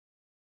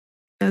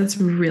 That's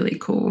really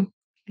cool.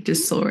 I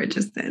just saw it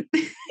just then.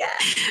 Yeah.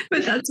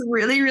 But that's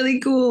really, really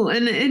cool.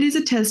 And it is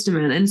a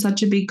testament and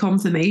such a big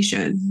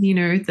confirmation,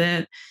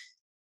 that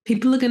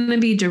people are going to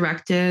be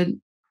directed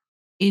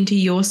into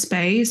your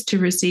space to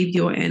receive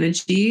your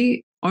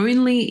energy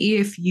only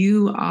if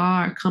you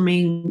are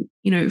coming,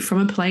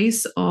 from a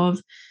place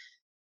of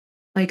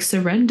like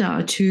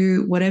surrender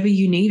to whatever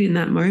you need in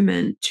that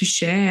moment to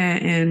share,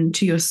 and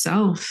to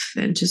yourself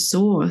and to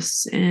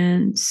source.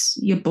 And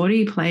your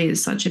body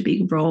plays such a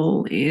big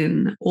role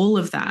in all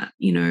of that.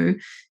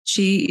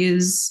 She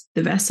is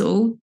the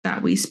vessel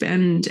that we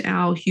spend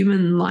our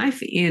human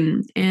life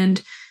in,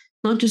 and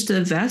not just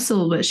a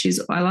vessel, but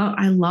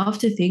I love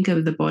to think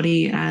of the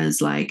body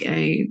as like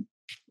a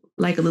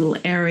little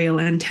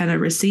aerial antenna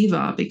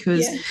receiver,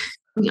 because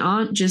we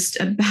aren't just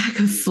a bag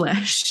of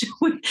flesh.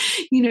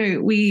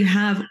 We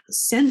have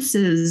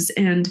senses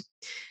and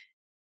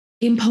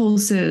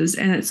impulses,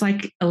 and it's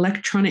like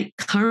electronic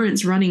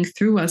currents running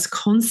through us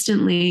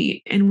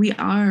constantly, and we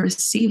are a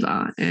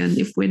receiver. And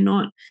if we're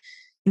not,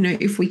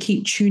 if we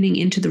keep tuning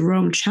into the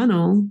wrong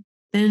channel,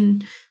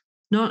 then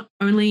not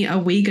only are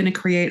we going to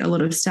create a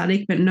lot of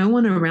static, but no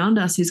one around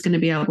us is going to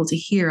be able to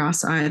hear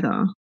us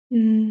either.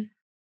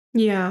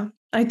 Yeah,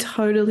 I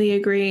totally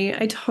agree.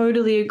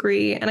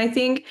 And I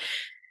think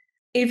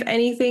if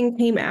anything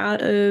came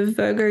out of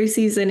Virgo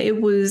season,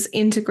 it was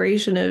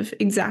integration of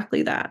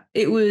exactly that.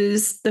 It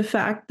was the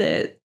fact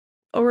that,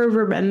 or a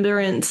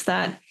remembrance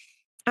that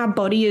our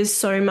body is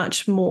so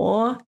much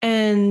more,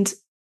 and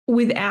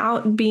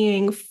without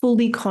being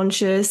fully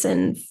conscious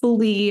and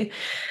fully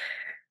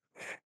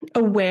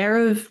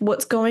aware of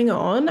what's going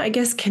on, I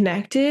guess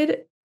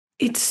connected,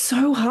 it's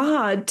so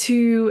hard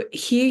to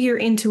hear your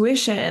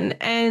intuition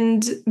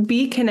and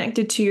be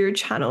connected to your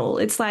channel.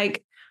 It's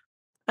like,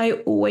 I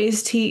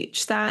always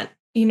teach that,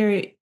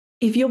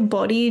 if your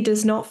body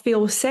does not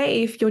feel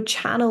safe, your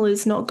channel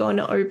is not going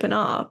to open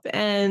up,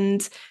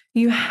 and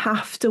you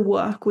have to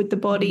work with the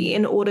body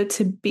in order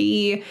to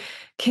be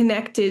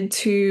connected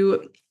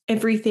to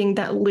everything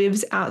that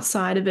lives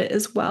outside of it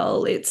as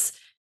well. It's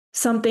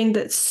something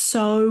that's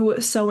so,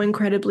 so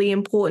incredibly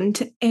important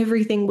to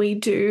everything we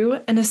do,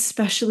 and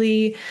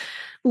especially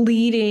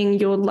leading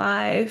your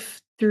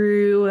life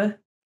through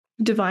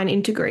divine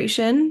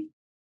integration.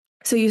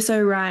 So you're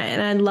so right.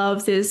 And I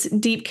love this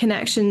deep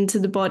connection to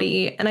the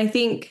body. And I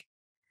think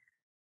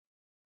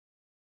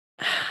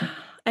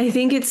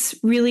it's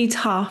really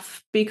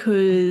tough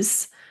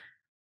because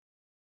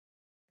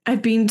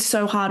I've been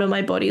so hard on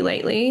my body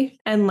lately,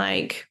 and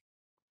like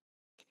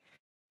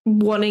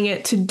wanting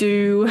it to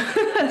do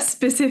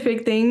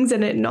specific things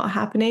and it not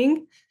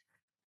happening.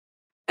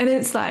 And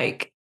it's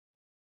like,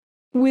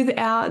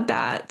 without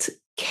that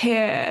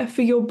care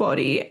for your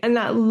body and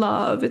that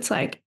love, it's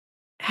like,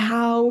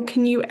 how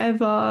can you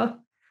ever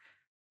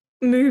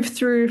move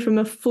through from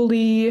a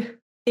fully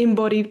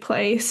embodied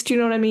place? Do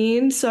you know what I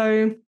mean?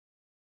 So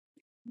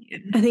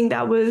I think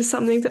that was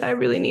something that I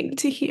really needed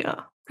to hear,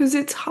 because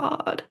it's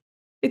hard.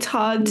 It's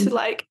hard to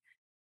like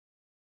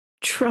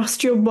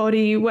trust your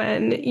body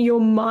when your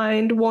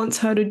mind wants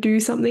her to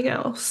do something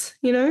else,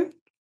 Yeah,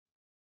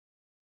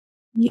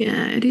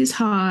 it is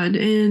hard.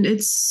 And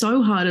it's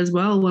so hard as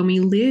well when we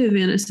live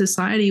in a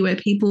society where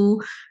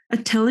people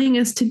are telling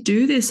us to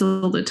do this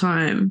all the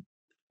time,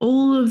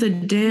 all of the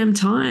damn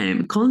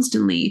time,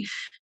 constantly.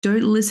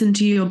 Don't listen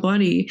to your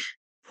body,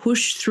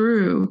 push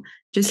through,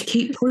 just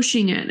keep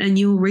pushing it and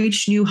you'll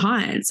reach new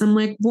heights. I'm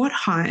like, what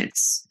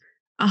heights?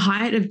 A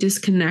height of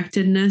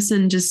disconnectedness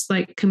and just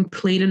like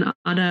complete and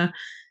utter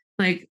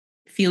like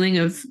feeling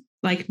of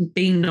like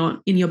being not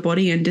in your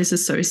body and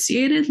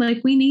disassociated,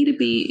 like we need to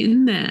be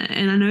in there.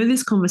 And I know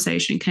this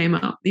conversation came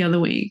up the other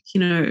week, you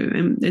know,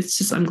 and it's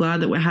just, I'm glad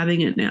that we're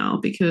having it now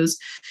because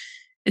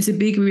it's a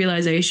big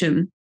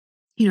realization,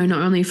 you know,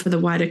 not only for the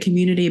wider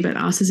community, but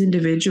us as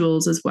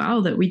individuals as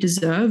well, that we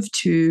deserve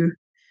to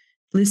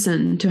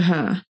listen to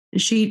her.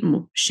 And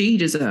she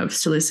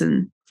deserves to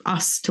listen,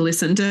 us to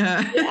listen to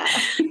her.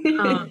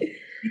 Yeah.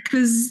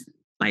 Because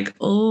like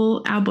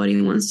all our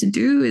body wants to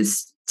do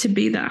is to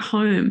be that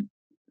home.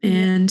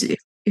 And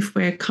if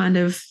we're kind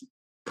of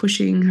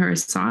pushing her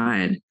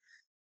aside,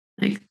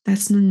 like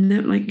that's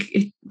not, like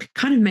it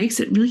kind of makes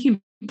it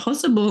really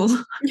impossible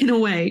in a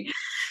way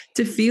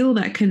to feel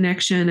that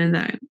connection. And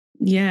that,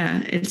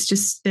 yeah, it's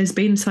just, there's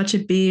been such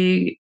a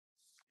big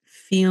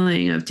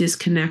feeling of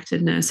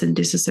disconnectedness and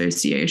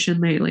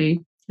disassociation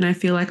lately. And I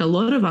feel like a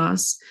lot of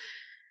us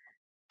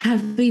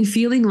have been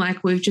feeling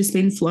like we've just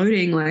been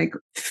floating, like,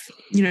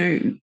 you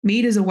know,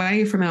 meters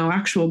away from our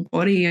actual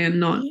body and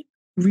not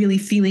really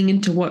feeling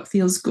into what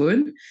feels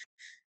good.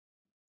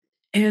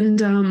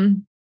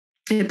 And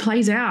it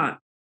plays out.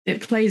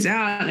 It plays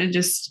out and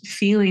just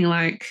feeling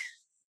like,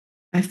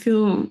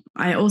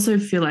 I also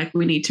feel like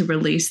we need to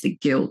release the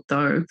guilt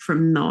though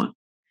from not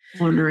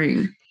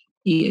honoring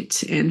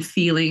it and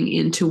feeling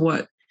into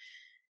what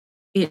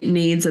it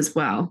needs as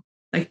well.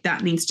 Like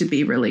that needs to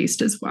be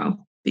released as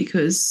well,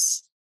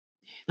 because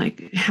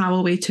like, how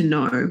are we to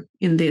know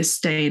in this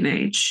day and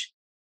age?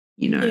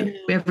 You know,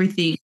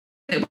 everything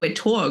that we're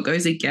taught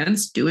goes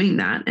against doing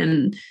that.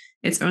 And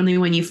it's only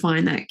when you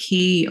find that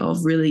key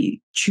of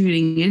really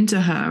tuning into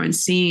her and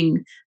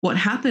seeing what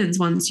happens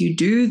once you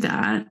do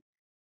that,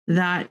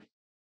 that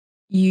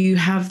you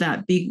have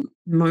that big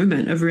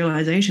moment of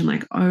realization,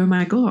 like, oh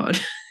my God,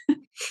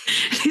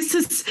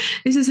 this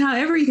is how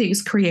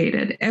everything's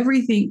created.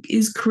 Everything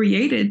is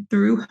created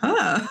through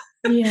her.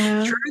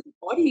 Yeah. Through the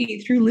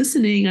body, through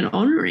listening and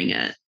honoring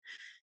it.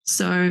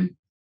 So,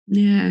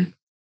 yeah.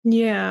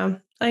 Yeah,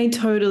 I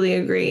totally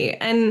agree.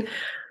 And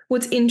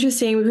what's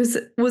interesting, because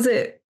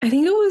I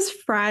think it was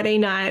Friday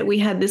night, we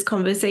had this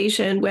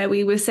conversation where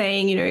we were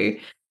saying, you know,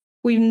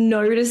 we're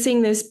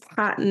noticing this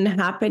pattern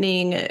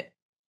happening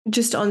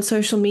just on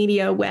social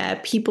media where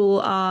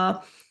people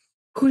are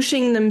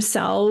pushing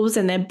themselves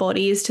and their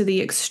bodies to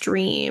the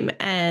extreme.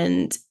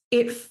 And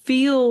it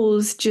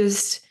feels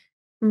just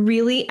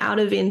really out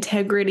of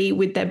integrity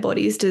with their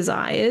body's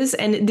desires.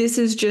 And this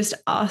is just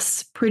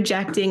us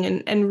projecting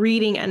and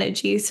reading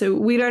energy. So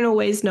we don't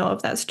always know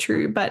if that's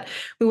true. But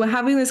we were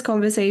having this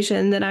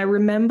conversation that I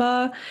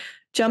remember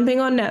jumping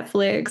on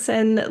Netflix,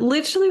 and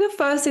literally the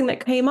first thing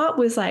that came up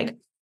was like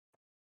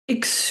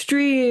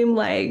extreme,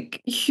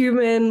 like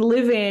human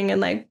living,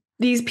 and like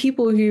these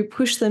people who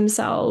push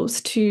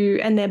themselves to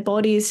and their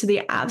bodies to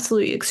the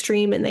absolute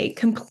extreme, and they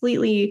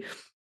completely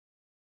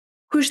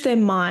push their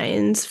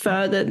minds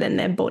further than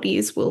their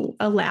bodies will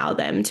allow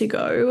them to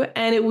go.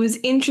 And it was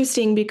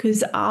interesting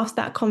because after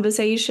that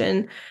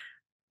conversation,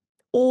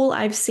 all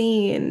I've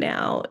seen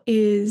now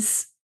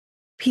is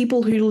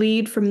people who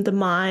lead from the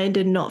mind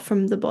and not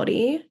from the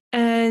body.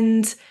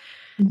 And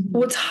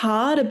what's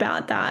hard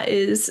about that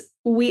is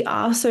we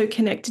are so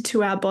connected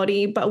to our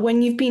body, but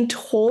when you've been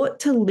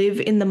taught to live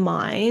in the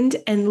mind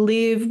and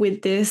live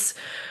with this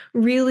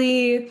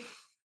really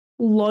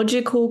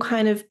logical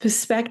kind of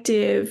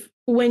perspective,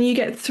 when you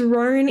get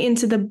thrown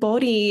into the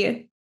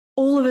body,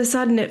 all of a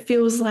sudden it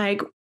feels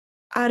like,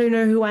 I don't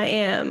know who I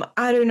am.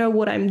 I don't know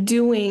what I'm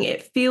doing.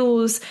 It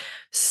feels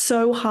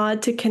so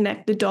hard to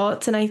connect the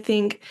dots. And I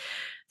think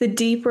the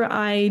deeper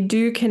I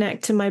do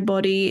connect to my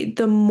body,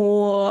 the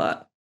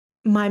more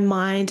my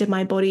mind and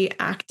my body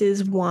act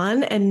as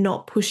one and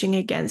not pushing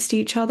against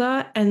each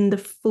other. And the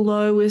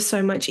flow is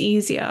so much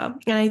easier.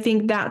 And I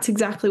think that's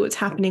exactly what's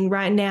happening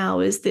right now,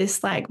 is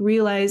this like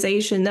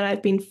realization that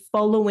I've been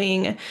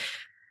following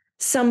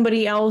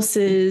somebody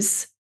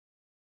else's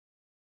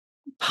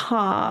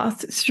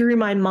path through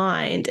my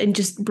mind and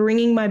just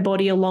bringing my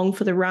body along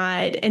for the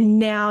ride. And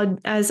now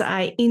as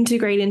I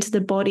integrate into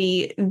the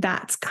body,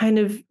 that's kind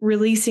of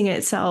releasing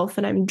itself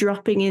and I'm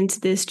dropping into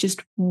this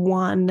just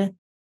one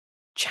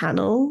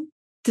channel.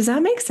 Does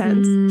that make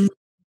sense?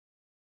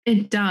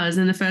 It does.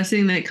 And the first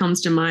thing that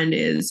comes to mind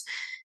is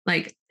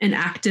like an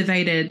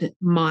activated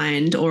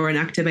mind or an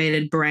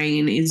activated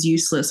brain is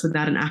useless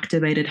without an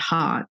activated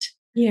heart.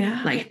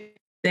 Yeah. Like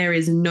there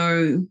is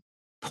no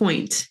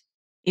point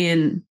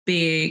in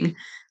being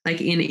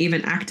like in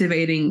even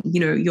activating, you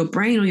know, your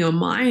brain or your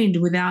mind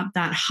without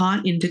that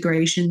heart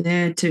integration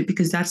there too,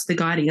 because that's the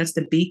guiding, that's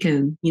the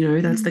beacon, you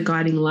know, that's the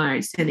guiding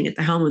light standing at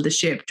the helm of the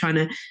ship, trying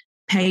to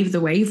pave the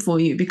way for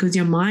you, because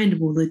your mind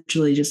will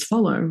literally just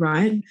follow,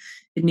 right?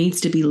 It needs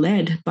to be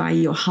led by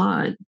your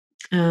heart.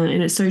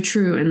 And it's so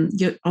true.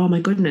 And oh my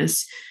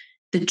goodness,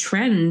 the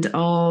trend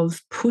of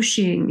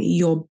pushing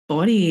your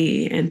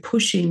body and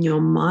pushing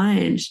your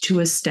mind to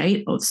a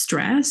state of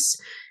stress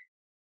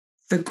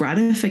for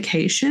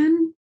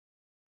gratification,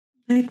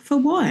 like for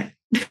what?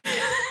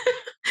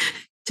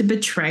 to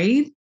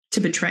betray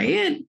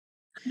it?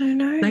 I don't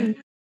know. Like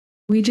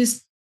we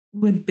just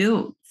we're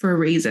built for a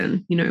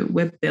reason. You know,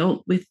 we're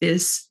built with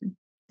these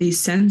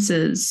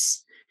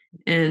senses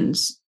and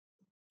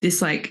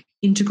this like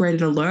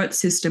integrated alert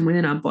system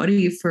within our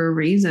body for a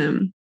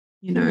reason,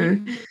 you know.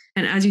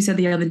 And as you said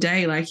the other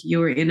day, like you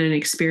were in an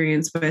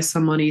experience where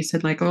somebody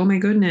said like, oh my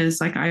goodness,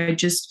 like I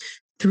just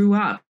threw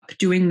up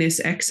doing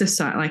this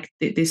exercise, like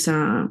this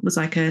was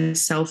like a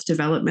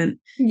self-development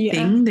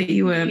thing that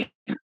you were,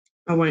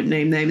 I won't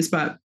name names,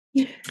 but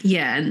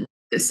yeah. And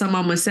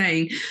someone was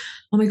saying,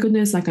 oh my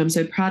goodness, like I'm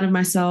so proud of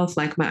myself.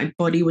 Like my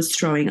body was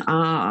throwing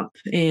up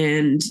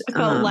and I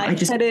felt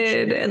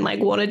lightheaded and like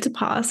wanted to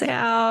pass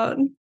out.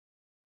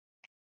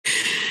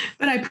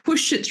 But I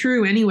pushed it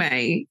through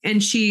anyway.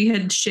 And she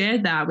had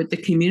shared that with the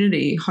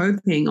community,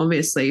 hoping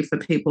obviously for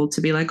people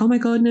to be like, oh my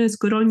goodness,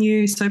 good on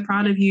you. So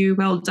proud of you.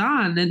 Well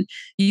done. And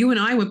you and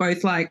I were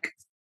both like,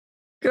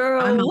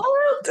 girl,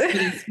 what?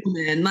 This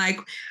woman, like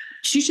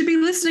she should be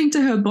listening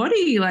to her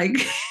body. Like,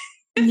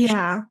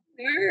 yeah.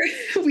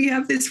 We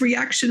have this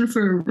reaction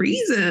for a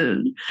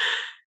reason,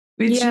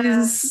 which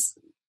is,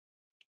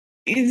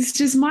 it's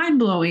just mind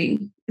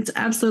blowing. It's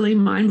absolutely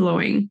mind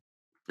blowing.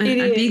 And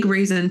a big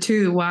reason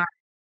too why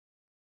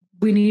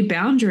we need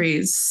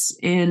boundaries.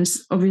 And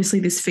obviously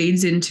this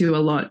feeds into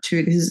a lot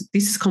too. This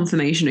is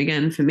confirmation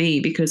again for me,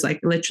 because like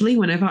literally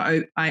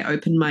whenever I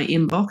open my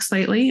inbox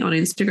lately on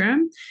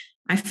Instagram,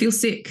 I feel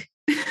sick.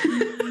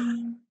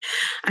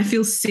 I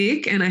feel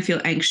sick and I feel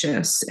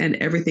anxious and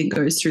everything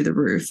goes through the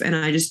roof and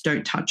I just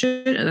don't touch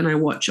it. And then I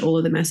watch all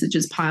of the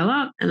messages pile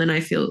up and then I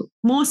feel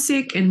more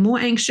sick and more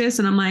anxious.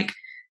 And I'm like,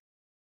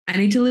 I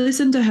need to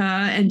listen to her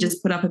and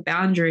just put up a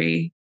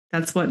boundary.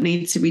 That's what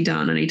needs to be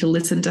done. I need to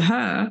listen to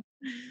her.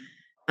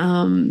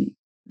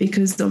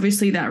 Because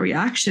obviously that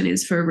reaction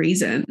is for a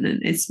reason.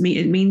 And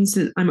it means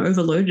that I'm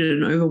overloaded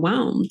and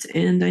overwhelmed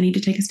and I need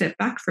to take a step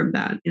back from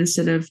that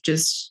instead of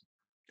just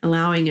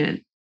allowing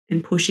it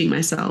and pushing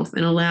myself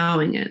and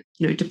allowing it,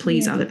 you know, to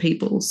please other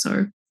people.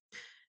 So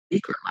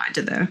big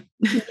reminder there.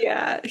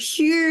 Yeah,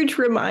 huge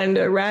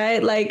reminder,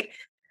 right? Like,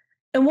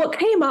 and what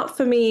came up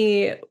for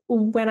me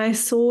when I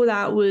saw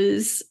that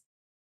was,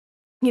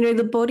 you know,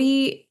 the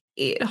body,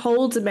 it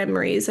holds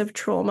memories of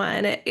trauma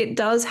and it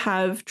does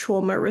have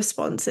trauma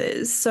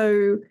responses.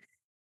 So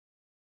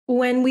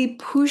when we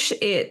push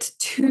it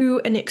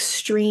to an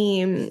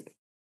extreme,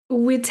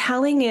 we're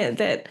telling it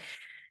that,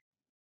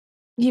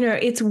 you know,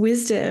 its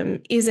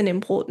wisdom isn't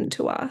important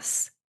to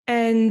us.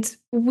 And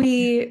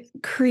we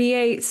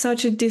create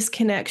such a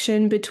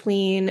disconnection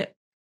between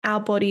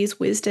our body's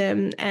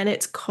wisdom and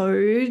its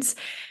codes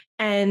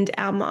and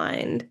our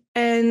mind.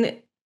 And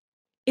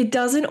it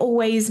doesn't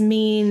always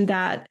mean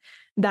that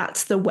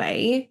that's the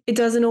way. It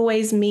doesn't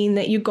always mean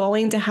that you're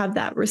going to have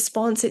that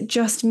response. It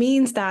just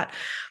means that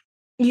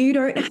you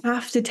don't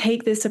have to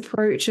take this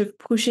approach of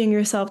pushing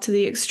yourself to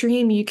the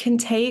extreme. You can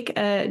take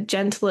a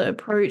gentler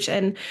approach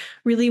and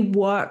really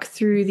work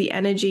through the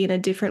energy in a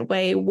different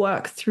way,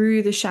 work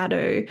through the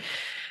shadow.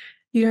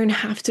 You don't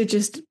have to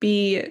just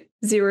be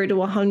 0 to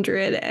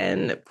 100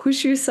 and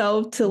push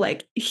yourself to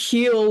like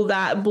heal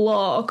that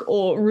block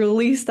or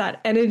release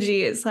that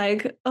energy. It's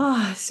like,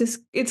 oh,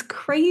 it's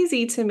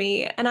crazy to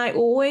me. And I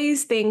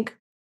always think,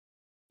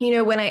 you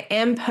know, when I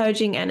am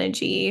purging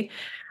energy,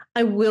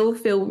 I will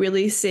feel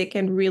really sick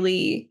and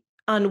really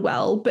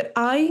unwell, but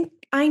I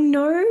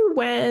know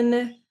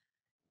when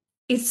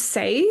it's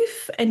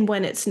safe and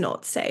when it's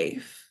not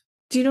safe.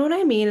 Do you know what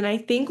I mean? And I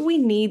think we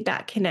need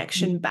that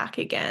connection back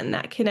again,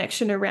 that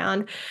connection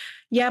around,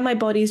 yeah, my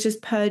body's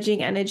just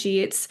purging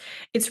energy. It's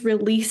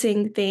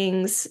releasing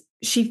things.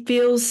 She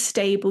feels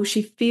stable.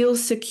 She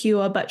feels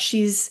secure, but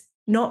she's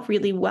not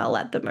really well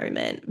at the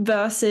moment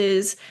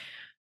versus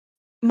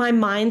my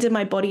mind and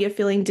my body are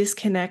feeling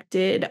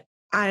disconnected.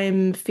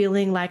 I'm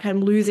feeling like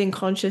I'm losing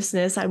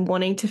consciousness. I'm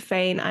wanting to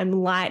faint. I'm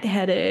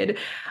lightheaded.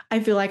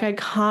 I feel like I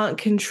can't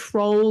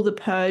control the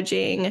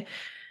purging.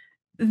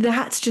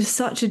 That's just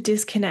such a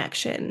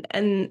disconnection.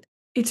 And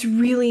it's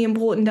really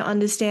important to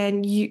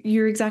understand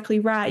you're exactly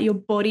right. Your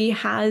body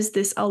has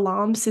this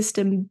alarm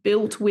system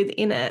built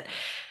within it.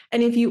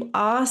 And if you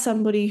are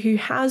somebody who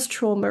has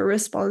trauma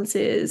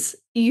responses,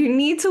 you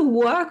need to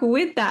work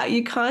with that.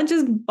 You can't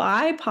just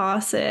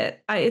bypass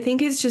it. I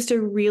think it's just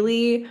a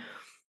really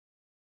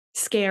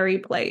scary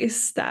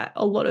place that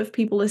a lot of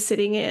people are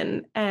sitting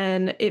in.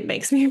 And it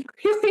makes me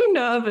really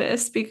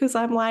nervous because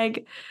I'm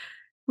like,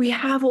 we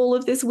have all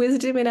of this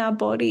wisdom in our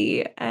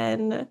body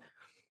and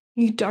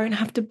you don't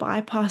have to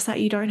bypass that.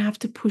 You don't have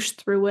to push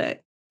through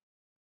it.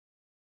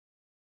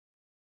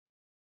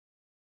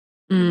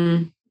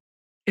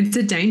 It's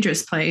a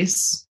dangerous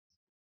place.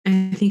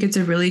 I think it's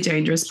a really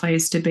dangerous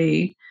place to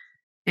be.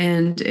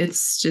 And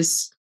it's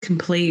just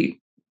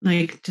complete,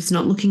 like, just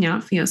not looking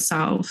out for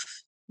yourself,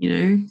 you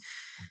know?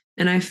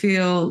 And I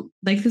feel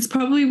like that's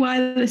probably why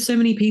there's so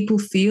many people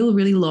feel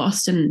really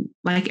lost and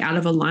like out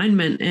of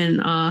alignment. And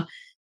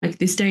like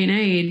this day and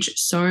age,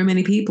 so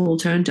many people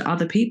turn to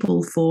other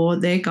people for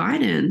their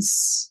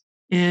guidance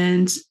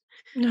and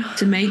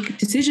to make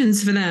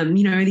decisions for them.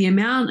 You know, the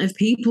amount of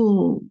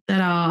people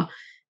that are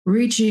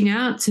reaching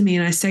out to me,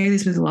 and I say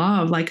this with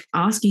love, like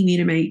asking me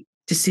to make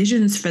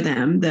decisions for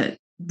them that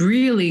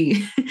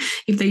really,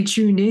 if they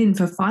tuned in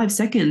for 5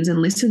 seconds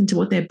and listened to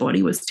what their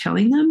body was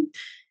telling them,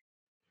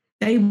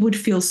 they would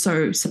feel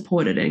so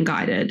supported and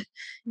guided.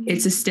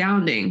 It's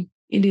astounding.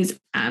 It is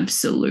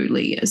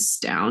absolutely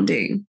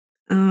astounding.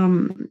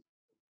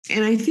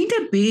 And I think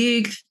a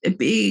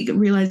big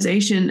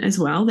realization as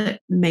well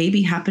that may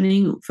be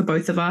happening for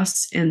both of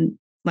us, and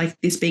like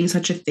this being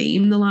such a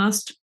theme the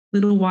last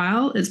little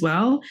while as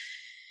well,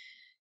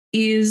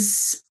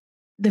 is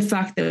the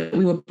fact that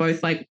we were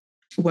both like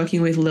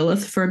working with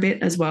Lilith for a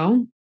bit as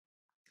well.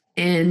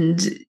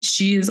 And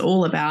she is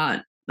all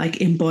about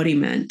like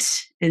embodiment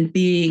and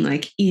being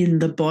like in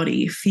the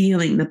body,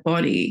 feeling the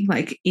body,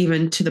 like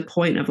even to the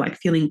point of like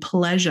feeling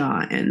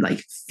pleasure and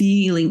like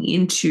feeling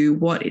into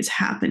what is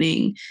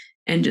happening.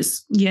 And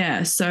just,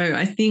 yeah. So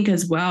I think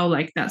as well,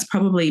 like that's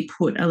probably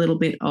put a little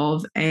bit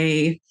of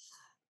a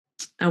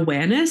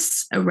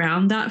awareness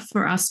around that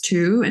for us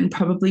too, and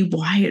probably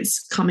why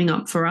it's coming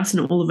up for us.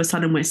 And all of a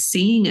sudden we're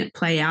seeing it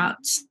play out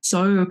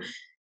so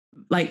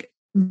like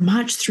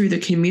much through the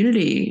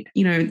community.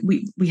 You know,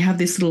 we have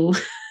this little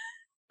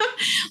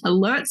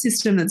alert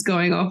system that's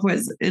going off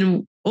with,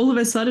 and all of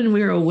a sudden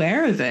we're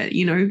aware of it,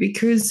 you know,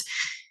 because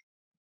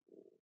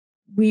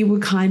we've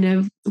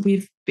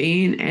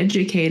been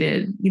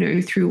educated, you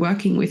know, through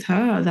working with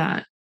her,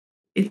 that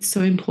it's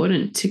so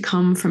important to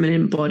come from an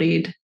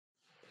embodied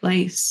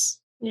place.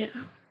 Yeah.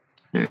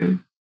 You know?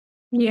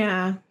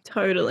 Yeah,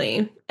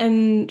 totally.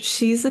 And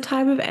she's the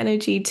type of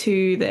energy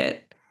too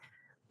that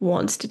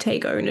wants to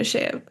take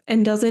ownership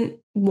and doesn't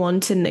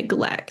want to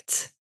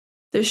neglect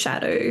the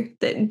shadow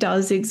that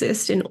does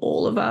exist in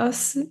all of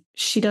us.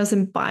 She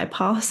doesn't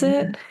bypass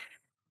it.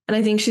 And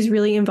I think she's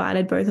really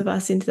invited both of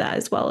us into that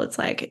as well. It's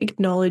like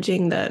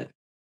acknowledging that,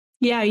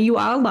 yeah, you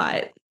are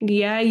light.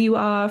 Yeah, you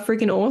are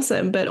freaking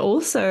awesome. But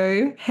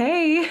also,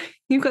 hey,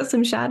 you've got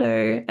some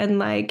shadow, and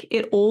like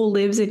it all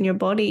lives in your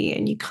body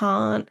and you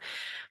can't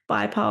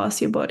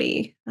bypass your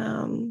body.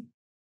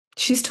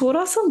 She's taught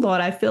us a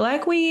lot. I feel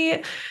like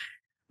we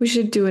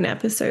should do an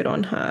episode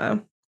on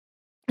her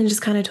and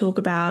just kind of talk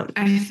about,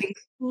 I think,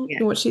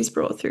 what she's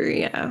brought through.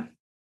 Yeah.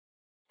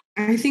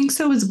 I think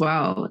so as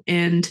well.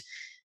 And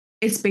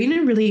it's been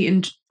a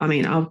really,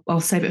 I'll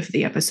save it for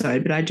the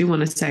episode, but I do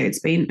want to say it's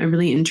been a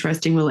really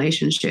interesting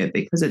relationship,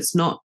 because it's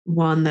not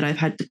one that I've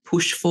had to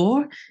push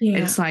for. Yeah.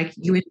 It's like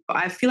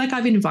I feel like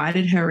I've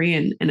invited her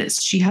in, and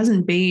she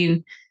hasn't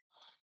been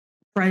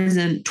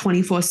present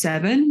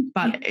 24/7,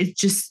 but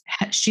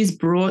she's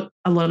brought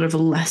a lot of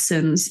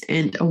lessons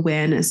and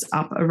awareness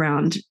up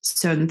around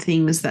certain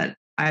things that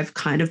I've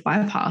kind of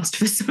bypassed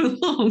for so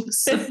long.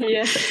 So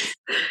Yeah.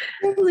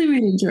 probably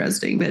really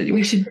interesting, but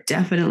we should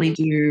definitely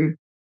do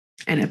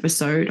an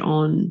episode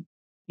on,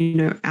 you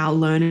know, our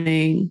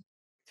learning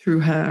through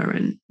her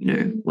and, you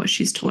know, what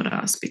she's taught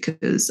us,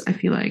 because I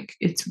feel like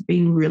it's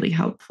been really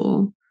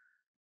helpful.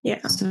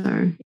 Yeah.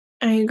 So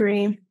I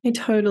agree. I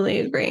totally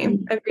agree.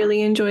 I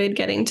really enjoyed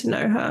getting to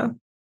know her.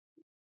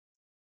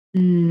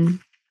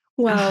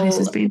 Well, this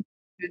has been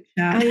a good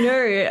chat. I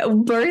know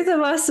both of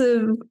us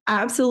have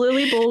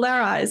absolutely bawled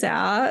our eyes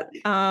out.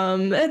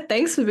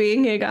 Thanks for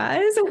being here,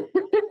 guys,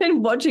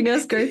 and watching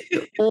us go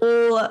through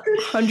all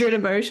 100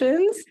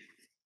 emotions.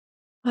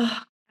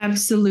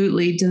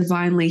 Absolutely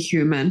divinely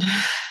human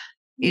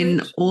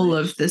in all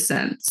of the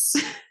sense.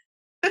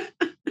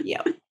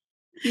 Yep.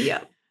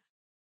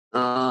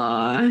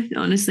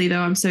 Honestly,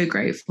 though, I'm so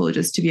grateful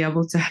just to be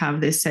able to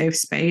have this safe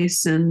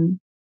space and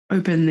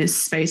open this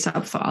space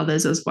up for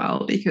others as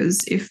well.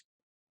 Because if,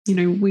 you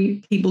know,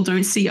 people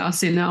don't see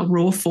us in our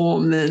raw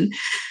form, then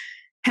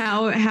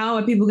how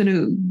are people going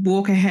to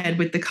walk ahead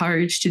with the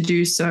courage to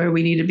do so?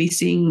 We need to be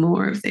seeing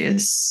more of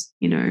this,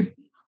 you know.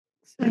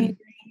 So, I agree.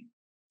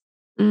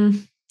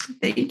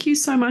 Thank you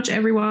so much,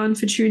 everyone,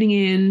 for tuning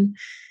in.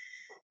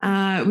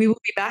 We will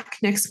be back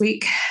next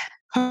week.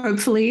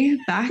 Hopefully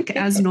back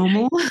as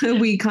normal.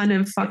 We kind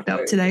of fucked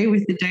up today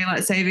with the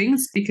daylight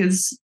savings,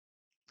 because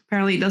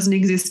apparently it doesn't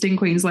exist in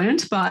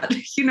Queensland, but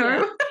you know.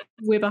 Yeah,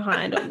 we're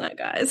behind on that,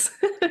 guys.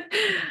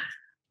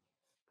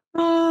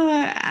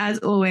 As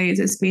always,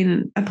 it's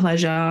been a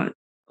pleasure.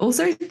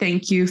 Also,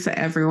 thank you for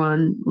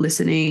everyone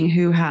listening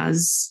who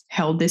has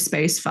held this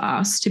space for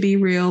us to be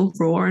real,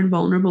 raw and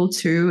vulnerable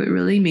too. It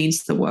really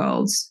means the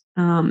world.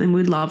 And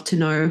we'd love to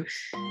know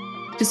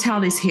just how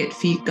this hit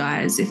for you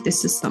guys, if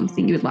this is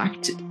something you'd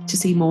like to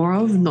see more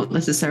of, not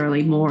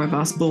necessarily more of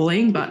us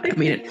bawling, but I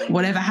mean,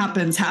 whatever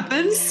happens.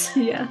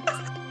 Yeah.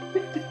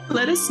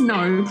 Let us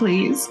know,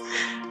 please.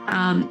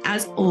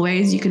 As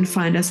always, you can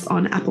find us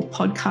on Apple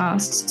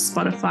Podcasts,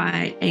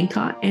 Spotify,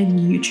 Anchor, and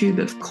YouTube,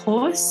 of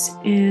course.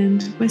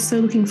 And we're so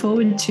looking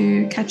forward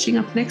to catching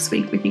up next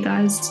week with you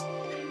guys.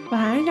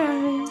 Bye,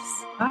 guys.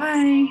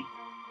 Bye.